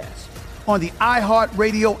podcast on the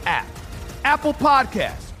iHeartRadio app, Apple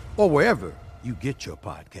Podcasts, or wherever you get your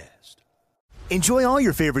podcast. Enjoy all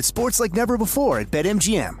your favorite sports like never before at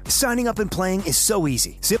BetMGM. Signing up and playing is so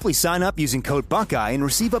easy. Simply sign up using code Buckeye and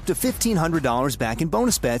receive up to $1,500 back in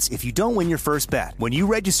bonus bets if you don't win your first bet. When you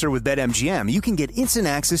register with BetMGM, you can get instant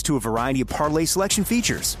access to a variety of parlay selection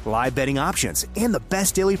features, live betting options, and the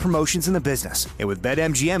best daily promotions in the business. And with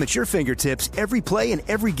BetMGM at your fingertips, every play and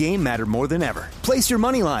every game matter more than ever. Place your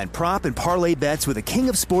moneyline, prop, and parlay bets with the king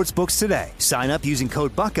of sportsbooks today. Sign up using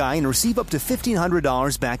code Buckeye and receive up to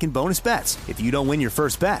 $1,500 back in bonus bets if you don't win your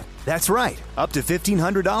first bet. That's right, up to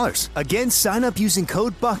 $1,500. Again, sign up using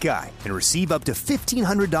code Buckeye and receive up to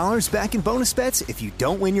 $1,500 back in bonus bets if you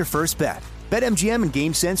don't win your first bet. BetMGM and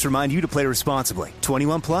GameSense remind you to play responsibly.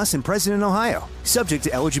 21 plus and present in Ohio. Subject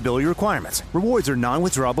to eligibility requirements. Rewards are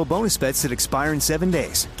non-withdrawable bonus bets that expire in 7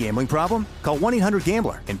 days. Gambling problem? Call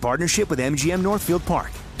 1-800-GAMBLER in partnership with MGM Northfield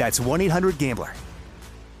Park. That's 1-800-GAMBLER.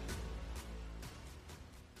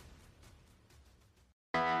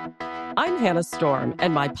 I'm Hannah Storm,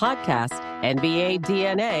 and my podcast, NBA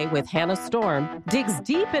DNA with Hannah Storm, digs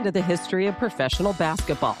deep into the history of professional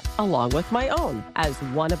basketball, along with my own, as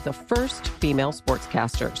one of the first female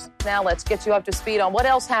sportscasters. Now let's get you up to speed on what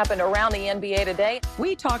else happened around the NBA today.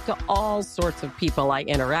 We talked to all sorts of people I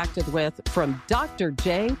interacted with, from Dr.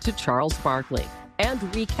 J to Charles Barkley, and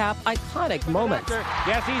recap iconic moments.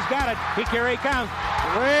 Yes, he's got it. Here he comes.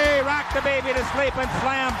 Way rock the baby to sleep and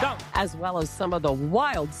slam dunk. As well as some of the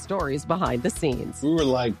wild stories behind the scenes. We were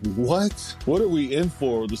like, what? What are we in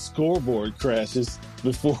for? The scoreboard crashes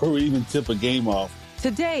before we even tip a game off.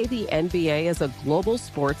 Today, the NBA is a global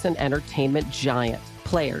sports and entertainment giant.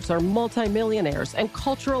 Players are multimillionaires and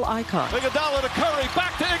cultural icons. Iguodala to Curry,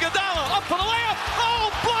 back to Iguodala, up for the layup.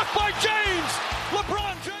 Oh, blocked by James.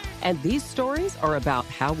 LeBron James. And these stories are about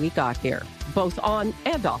how we got here, both on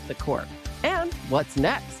and off the court. And what's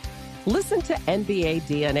next? Listen to NBA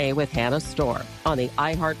DNA with Hannah Storm on the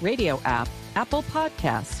iHeartRadio app, Apple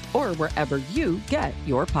Podcasts, or wherever you get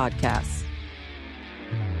your podcasts.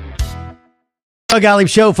 Doug Gottlieb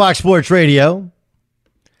Show, Fox Sports Radio.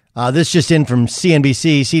 This just in from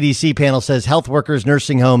CNBC. CDC panel says health workers,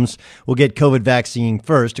 nursing homes will get COVID vaccine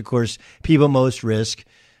first. Of course, people most risk,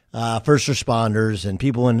 first responders and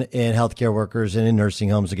people in healthcare workers and in nursing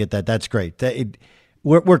homes to get that. That's great.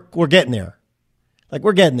 We're getting there. Like,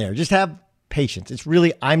 we're getting there. Just have patience. It's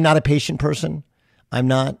really, I'm not a patient person. I'm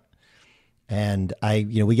not. And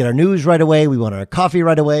we get our news right away. We want our coffee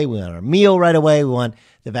right away. We want our meal right away. We want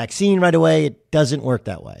the vaccine right away. It doesn't work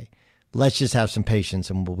that way. Let's just have some patience,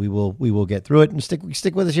 and we will get through it. And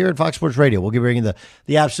stick with us here at Fox Sports Radio. We'll bring you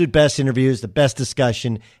the absolute best interviews, the best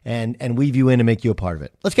discussion, and weave you in and make you a part of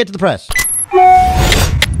it. Let's get to the press.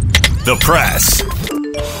 The press.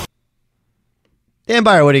 Dan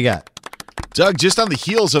Byer, what do you got? Doug, just on the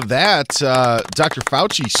heels of that, Dr.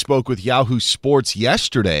 Fauci spoke with Yahoo Sports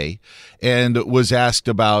yesterday and was asked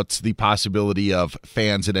about the possibility of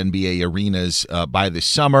fans at NBA arenas by the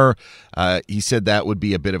summer. He said that would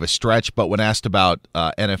be a bit of a stretch, but when asked about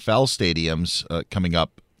NFL stadiums coming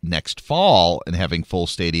up next fall and having full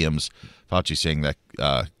stadiums, Fauci saying that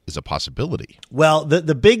is a possibility. Well,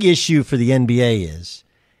 the big issue for the NBA is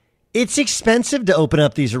it's expensive to open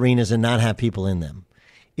up these arenas and not have people in them.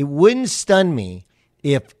 It wouldn't stun me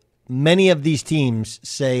if many of these teams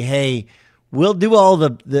say, "Hey, we'll do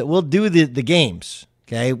the games,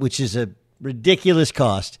 okay," which is a ridiculous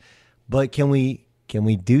cost, but can we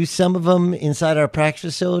do some of them inside our practice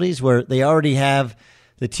facilities where they already have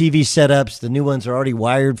the TV setups, the new ones are already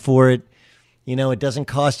wired for it. You know, it doesn't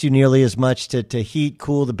cost you nearly as much to heat,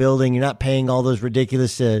 cool the building. You're not paying all those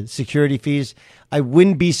ridiculous security fees. I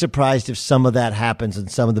wouldn't be surprised if some of that happens in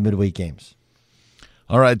some of the midweek games.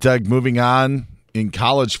 All right, Doug, moving on. In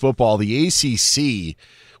college football, the ACC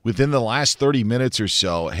within the last 30 minutes or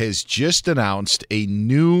so, has just announced a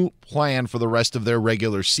new plan for the rest of their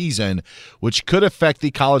regular season, which could affect the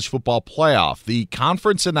college football playoff. The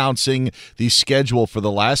conference announcing the schedule for the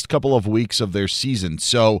last couple of weeks of their season.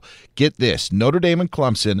 So get this, Notre Dame and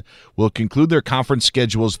Clemson will conclude their conference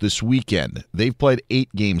schedules this weekend. They've played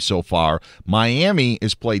 8 games so far. Miami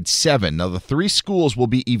has played 7. Now the 3 schools will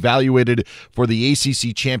be evaluated for the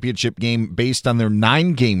ACC championship game based on their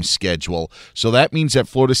 9-game schedule. So that means that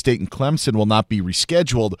Florida State and Clemson will not be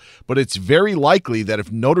rescheduled, but it's very likely that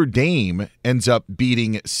if Notre Dame ends up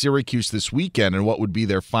beating Syracuse this weekend in what would be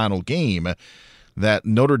their final game, that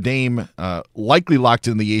Notre Dame likely locked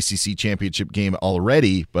in the ACC championship game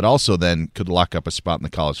already, but also then could lock up a spot in the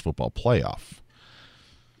college football playoff.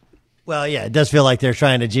 Well, yeah, it does feel like they're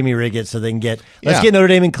trying to Jimmy rig it so they can get Notre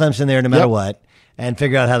Dame and Clemson there no matter what, and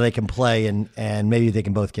figure out how they can play, and maybe they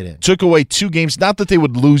can both get in. Took away 2 games. Not that they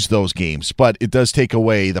would lose those games, but it does take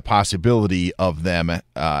away the possibility of them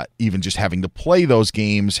even just having to play those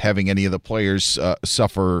games, having any of the players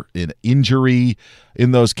suffer an injury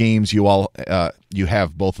in those games. You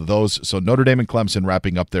have both of those. So Notre Dame and Clemson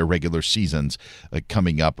wrapping up their regular seasons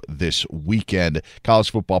coming up this weekend.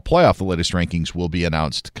 College football playoff, the latest rankings will be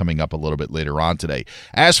announced coming up a little bit later on today.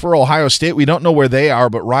 As for Ohio State, we don't know where they are,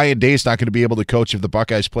 but Ryan Day's not going to be able to coach if the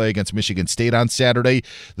Buckeyes play against Michigan State on Saturday.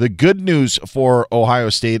 The good news for Ohio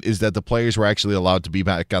State is that the players were actually allowed to be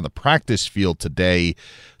back on the practice field today,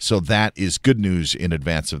 so that is good news in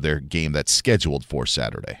advance of their game that's scheduled for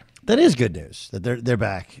Saturday. That is good news that they're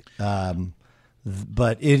back.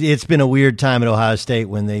 But it's been a weird time at Ohio State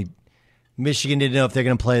when Michigan didn't know if they're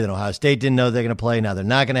going to play, then Ohio State didn't know they're going to play. Now they're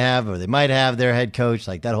not going to have, or they might have their head coach.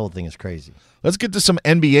 Like, that whole thing is crazy. Let's get to some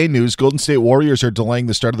NBA news. Golden State Warriors are delaying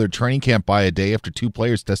the start of their training camp by a day after 2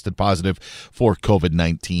 players tested positive for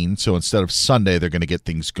COVID-19. So instead of Sunday, they're going to get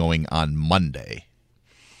things going on Monday.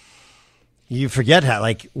 You forget how,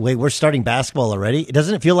 wait, we're starting basketball already?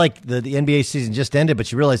 Doesn't it feel like the NBA season just ended,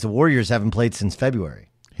 but you realize the Warriors haven't played since February?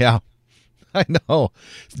 Yeah, I know.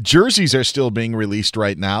 Jerseys are still being released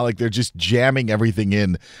right now. Like, they're just jamming everything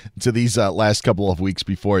in to these last couple of weeks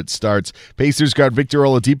before it starts. Pacers guard Victor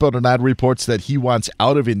Oladipo tonight reports that he wants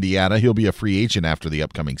out of Indiana. He'll be a free agent after the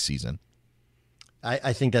upcoming season.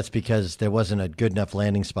 I think that's because there wasn't a good enough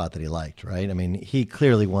landing spot that he liked, right? I mean, he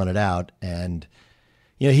clearly wanted out, and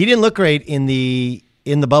he didn't look great in the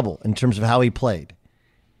bubble in terms of how he played,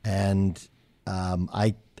 and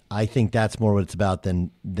I think that's more what it's about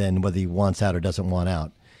than whether he wants out or doesn't want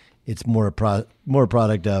out. It's more a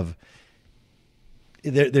product of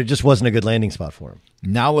there just wasn't a good landing spot for him.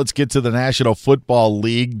 Now let's get to the National Football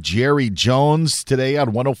League. Jerry Jones today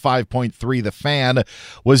on 105.3 The Fan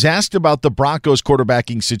was asked about the Broncos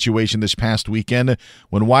quarterbacking situation this past weekend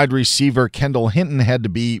when wide receiver Kendall Hinton had to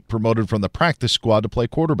be promoted from the practice squad to play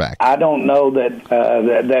quarterback. I don't know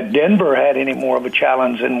that Denver had any more of a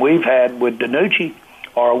challenge than we've had with DiNucci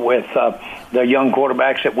or with the young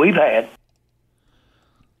quarterbacks that we've had.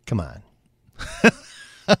 Come on.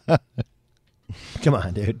 Come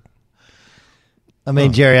on, dude. I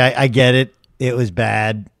mean, Jerry, I get it. It was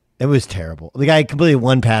bad. It was terrible. The guy completed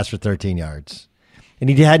 1 pass for 13 yards, and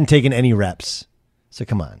he hadn't taken any reps. So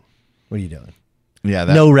come on. What are you doing? Yeah,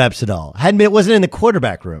 no reps at all. It wasn't in the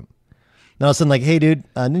quarterback room. And all of a sudden, like, hey, dude,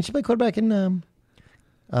 didn't you play quarterback in a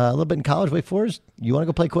little bit in college, Wake Forest? You want to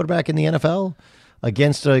go play quarterback in the NFL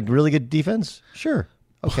against a really good defense? Sure.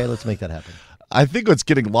 Okay, let's make that happen. I think what's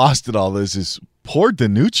getting lost in all this is poor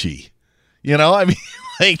DiNucci. I mean,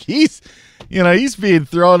 like, he's being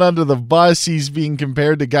thrown under the bus. He's being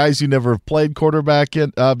compared to guys who never have played quarterback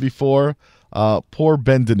before. Poor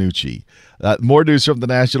Ben DiNucci. More news from the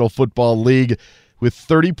National Football League. With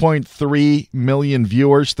 30.3 million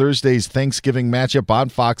viewers, Thursday's Thanksgiving matchup on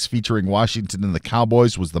Fox featuring Washington and the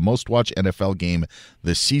Cowboys was the most-watched NFL game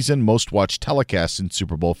this season, most-watched telecast in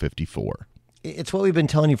Super Bowl 54. It's what we've been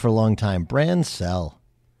telling you for a long time. Brands sell.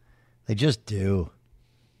 They just do.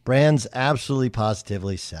 Brands absolutely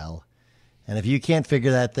positively sell. And if you can't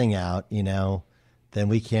figure that thing out, then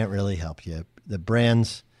we can't really help you. The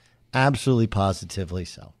brands absolutely positively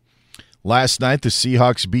sell. Last night, the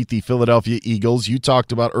Seahawks beat the Philadelphia Eagles. You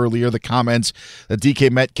talked about earlier the comments that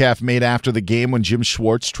DK Metcalf made after the game when Jim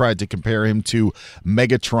Schwartz tried to compare him to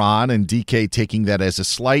Megatron, and DK taking that as a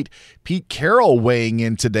slight. Pete Carroll weighing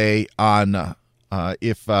in today on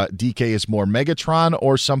if DK is more Megatron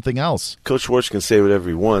or something else. Coach Schwartz can say whatever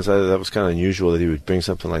he wants. That was kind of unusual that he would bring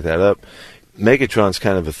something like that up. Megatron's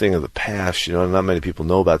kind of a thing of the past, not many people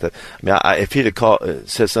know about that. I mean, if he'd have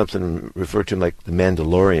said something, referred to him like the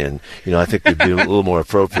Mandalorian, I think it'd be a little more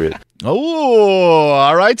appropriate. Oh,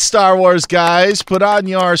 all right, Star Wars guys, put on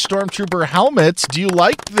your Stormtrooper helmets. Do you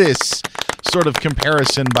like this sort of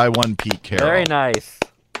comparison by one Pete Carroll? Very nice.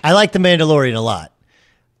 I like the Mandalorian a lot.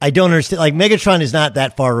 I don't understand. Like, Megatron is not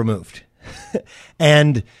that far removed,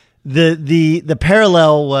 and the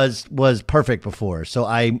parallel was perfect before. So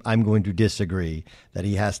I'm going to disagree that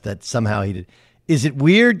he has that somehow he did. Is it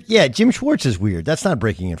weird? Yeah, Jim Schwartz is weird. That's not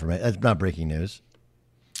breaking information. That's not breaking news.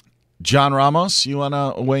 John Ramos, you want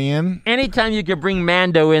to weigh in? Anytime you can bring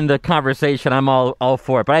Mando in the conversation, I'm all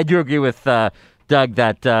for it. But I do agree with Doug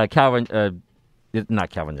that Calvin. Not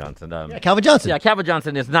Calvin Johnson. Calvin Johnson. Yeah, Calvin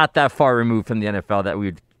Johnson is not that far removed from the NFL that we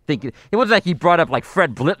would think. It wasn't like he brought up like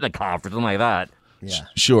Fred Blitnikoff or something like that. Yeah,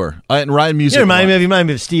 sure. And Ryan Music. You remind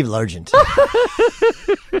me of Steve Largent.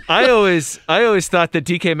 I always thought that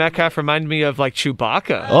DK Metcalf reminded me of like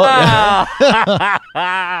Chewbacca. Oh, yeah.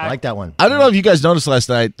 I like that one. I don't know if you guys noticed last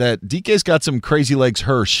night that DK's got some Crazy Legs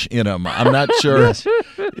Hirsch in him. I'm not sure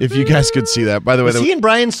if you guys could see that. By the way, was he in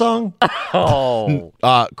Brian's song?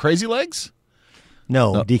 Crazy Legs?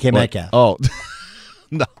 No, DK Metcalf. Oh.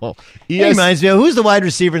 No. He reminds me of who's the wide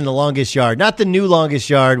receiver in The Longest Yard? Not the new Longest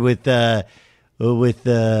Yard with Adam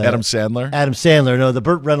Sandler? Adam Sandler. No, the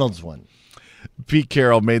Burt Reynolds one. Pete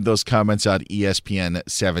Carroll made those comments on ESPN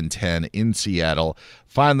 710 in Seattle.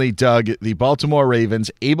 Finally, Doug, the Baltimore Ravens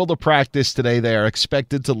able to practice today. They are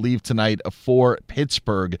expected to leave tonight for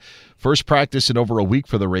Pittsburgh. First practice in over a week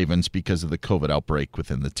for the Ravens because of the COVID outbreak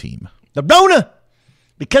within the team. The Rona!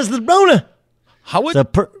 Because of the Rona! How would...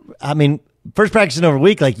 first practice in over a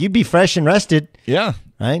week, like, you'd be fresh and rested. Yeah.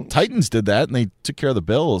 Right? Titans did that, and they took care of the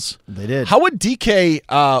Bills. They did. How would DK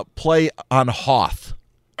play on Hoth?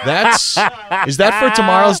 Is that for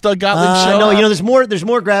tomorrow's Doug Gottlieb show? No, there's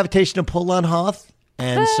more gravitational pull on Hoth,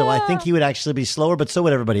 and so I think he would actually be slower, but so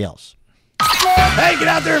would everybody else. Hey, get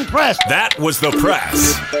out there and press. That was the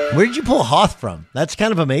press. Where did you pull Hoth from? That's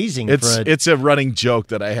kind of amazing. It's a running joke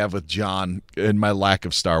that I have with John and my lack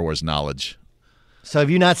of Star Wars knowledge. So have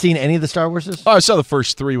you not seen any of the Star Warses? Oh, I saw the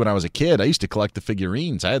first 3 when I was a kid. I used to collect the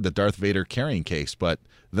figurines. I had the Darth Vader carrying case, but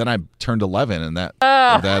then I turned 11 and that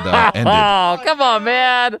ended. Oh, come on,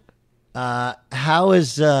 man. How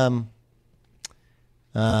is what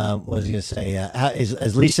was I going to say?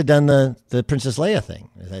 Has Lisa done the Princess Leia thing?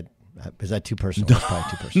 Is that too personal? That's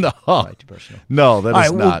probably too personal. No, too personal. No, that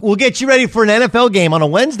is not. We'll get you ready for an NFL game on a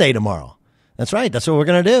Wednesday tomorrow. That's right. That's what we're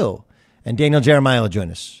going to do. And Daniel Jeremiah will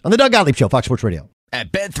join us on the Doug Gottlieb Show, Fox Sports Radio.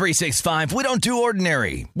 At Bet365, we don't do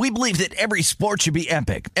ordinary. We believe that every sport should be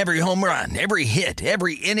epic. Every home run, every hit,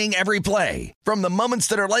 every inning, every play. From the moments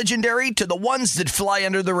that are legendary to the ones that fly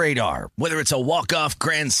under the radar. Whether it's a walk-off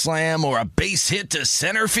grand slam or a base hit to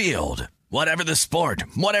center field. Whatever the sport,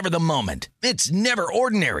 whatever the moment, it's never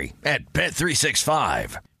ordinary at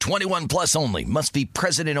Bet365. 21 plus only. Must be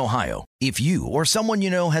present in Ohio. If you or someone you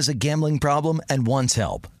know has a gambling problem and wants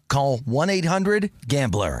help, call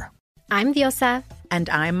 1-800-GAMBLER. I'm Diosa. And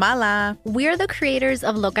I'm Mala. We're the creators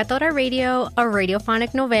of Locatora Radio, a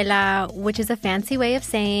radiophonic novela, which is a fancy way of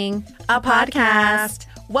saying a podcast.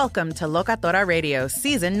 Welcome to Locatora Radio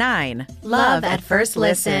Season 9. Love at First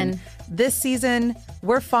Listen. This season,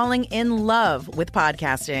 we're falling in love with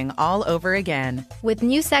podcasting all over again. With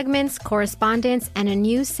new segments, correspondence, and a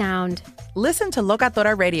new sound. Listen to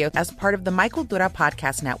Locatora Radio as part of the My Cultura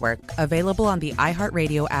Podcast Network. Available on the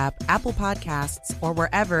iHeartRadio app, Apple Podcasts, or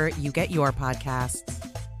wherever you get your podcasts.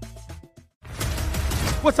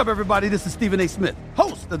 What's up, everybody? This is Stephen A. Smith,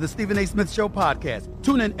 host of the Stephen A. Smith Show podcast.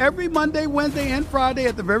 Tune in every Monday, Wednesday, and Friday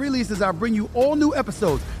at the very least as I bring you all new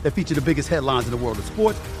episodes that feature the biggest headlines in the world of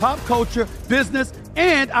sports, pop culture, business,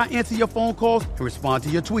 and I answer your phone calls and respond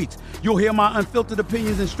to your tweets. You'll hear my unfiltered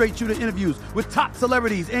opinions and straight-shooter interviews with top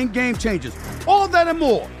celebrities and game changers. All that and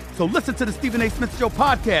more. So listen to the Stephen A. Smith Show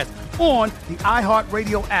podcast on the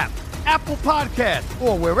iHeartRadio app, Apple Podcasts,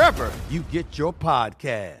 or wherever you get your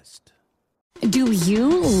podcast. Do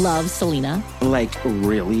you love Selena? Like,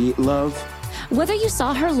 really love? Whether you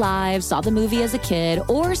saw her live, saw the movie as a kid,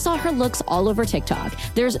 or saw her looks all over TikTok,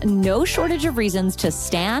 there's no shortage of reasons to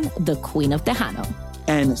stan the Queen of Tejano.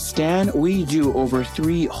 And Stan, we do over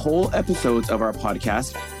 3 whole episodes of our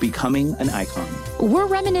podcast, Becoming an Icon. We're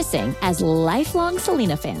reminiscing as lifelong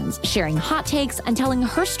Selena fans, sharing hot takes and telling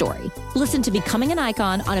her story. Listen to Becoming an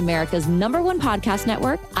Icon on America's #1 podcast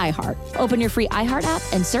network, iHeart. Open your free iHeart app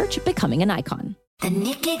and search Becoming an Icon. The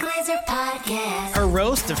Nikki Glazer Podcast. Her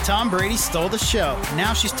roast of Tom Brady stole the show.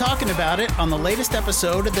 Now she's talking about it on the latest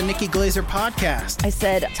episode of the Nikki Glazer Podcast. I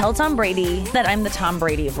said, tell Tom Brady that I'm the Tom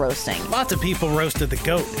Brady of roasting. Lots of people roasted the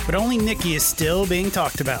GOAT, but only Nikki is still being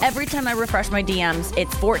talked about. Every time I refresh my DMs,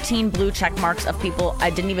 it's 14 blue check marks of people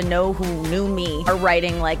I didn't even know who knew me are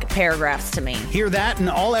writing like paragraphs to me. Hear that in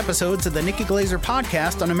all episodes of the Nikki Glazer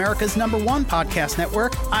Podcast on America's #1 podcast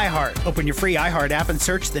network, iHeart. Open your free iHeart app and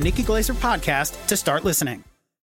search the Nikki Glazer Podcast to start listening.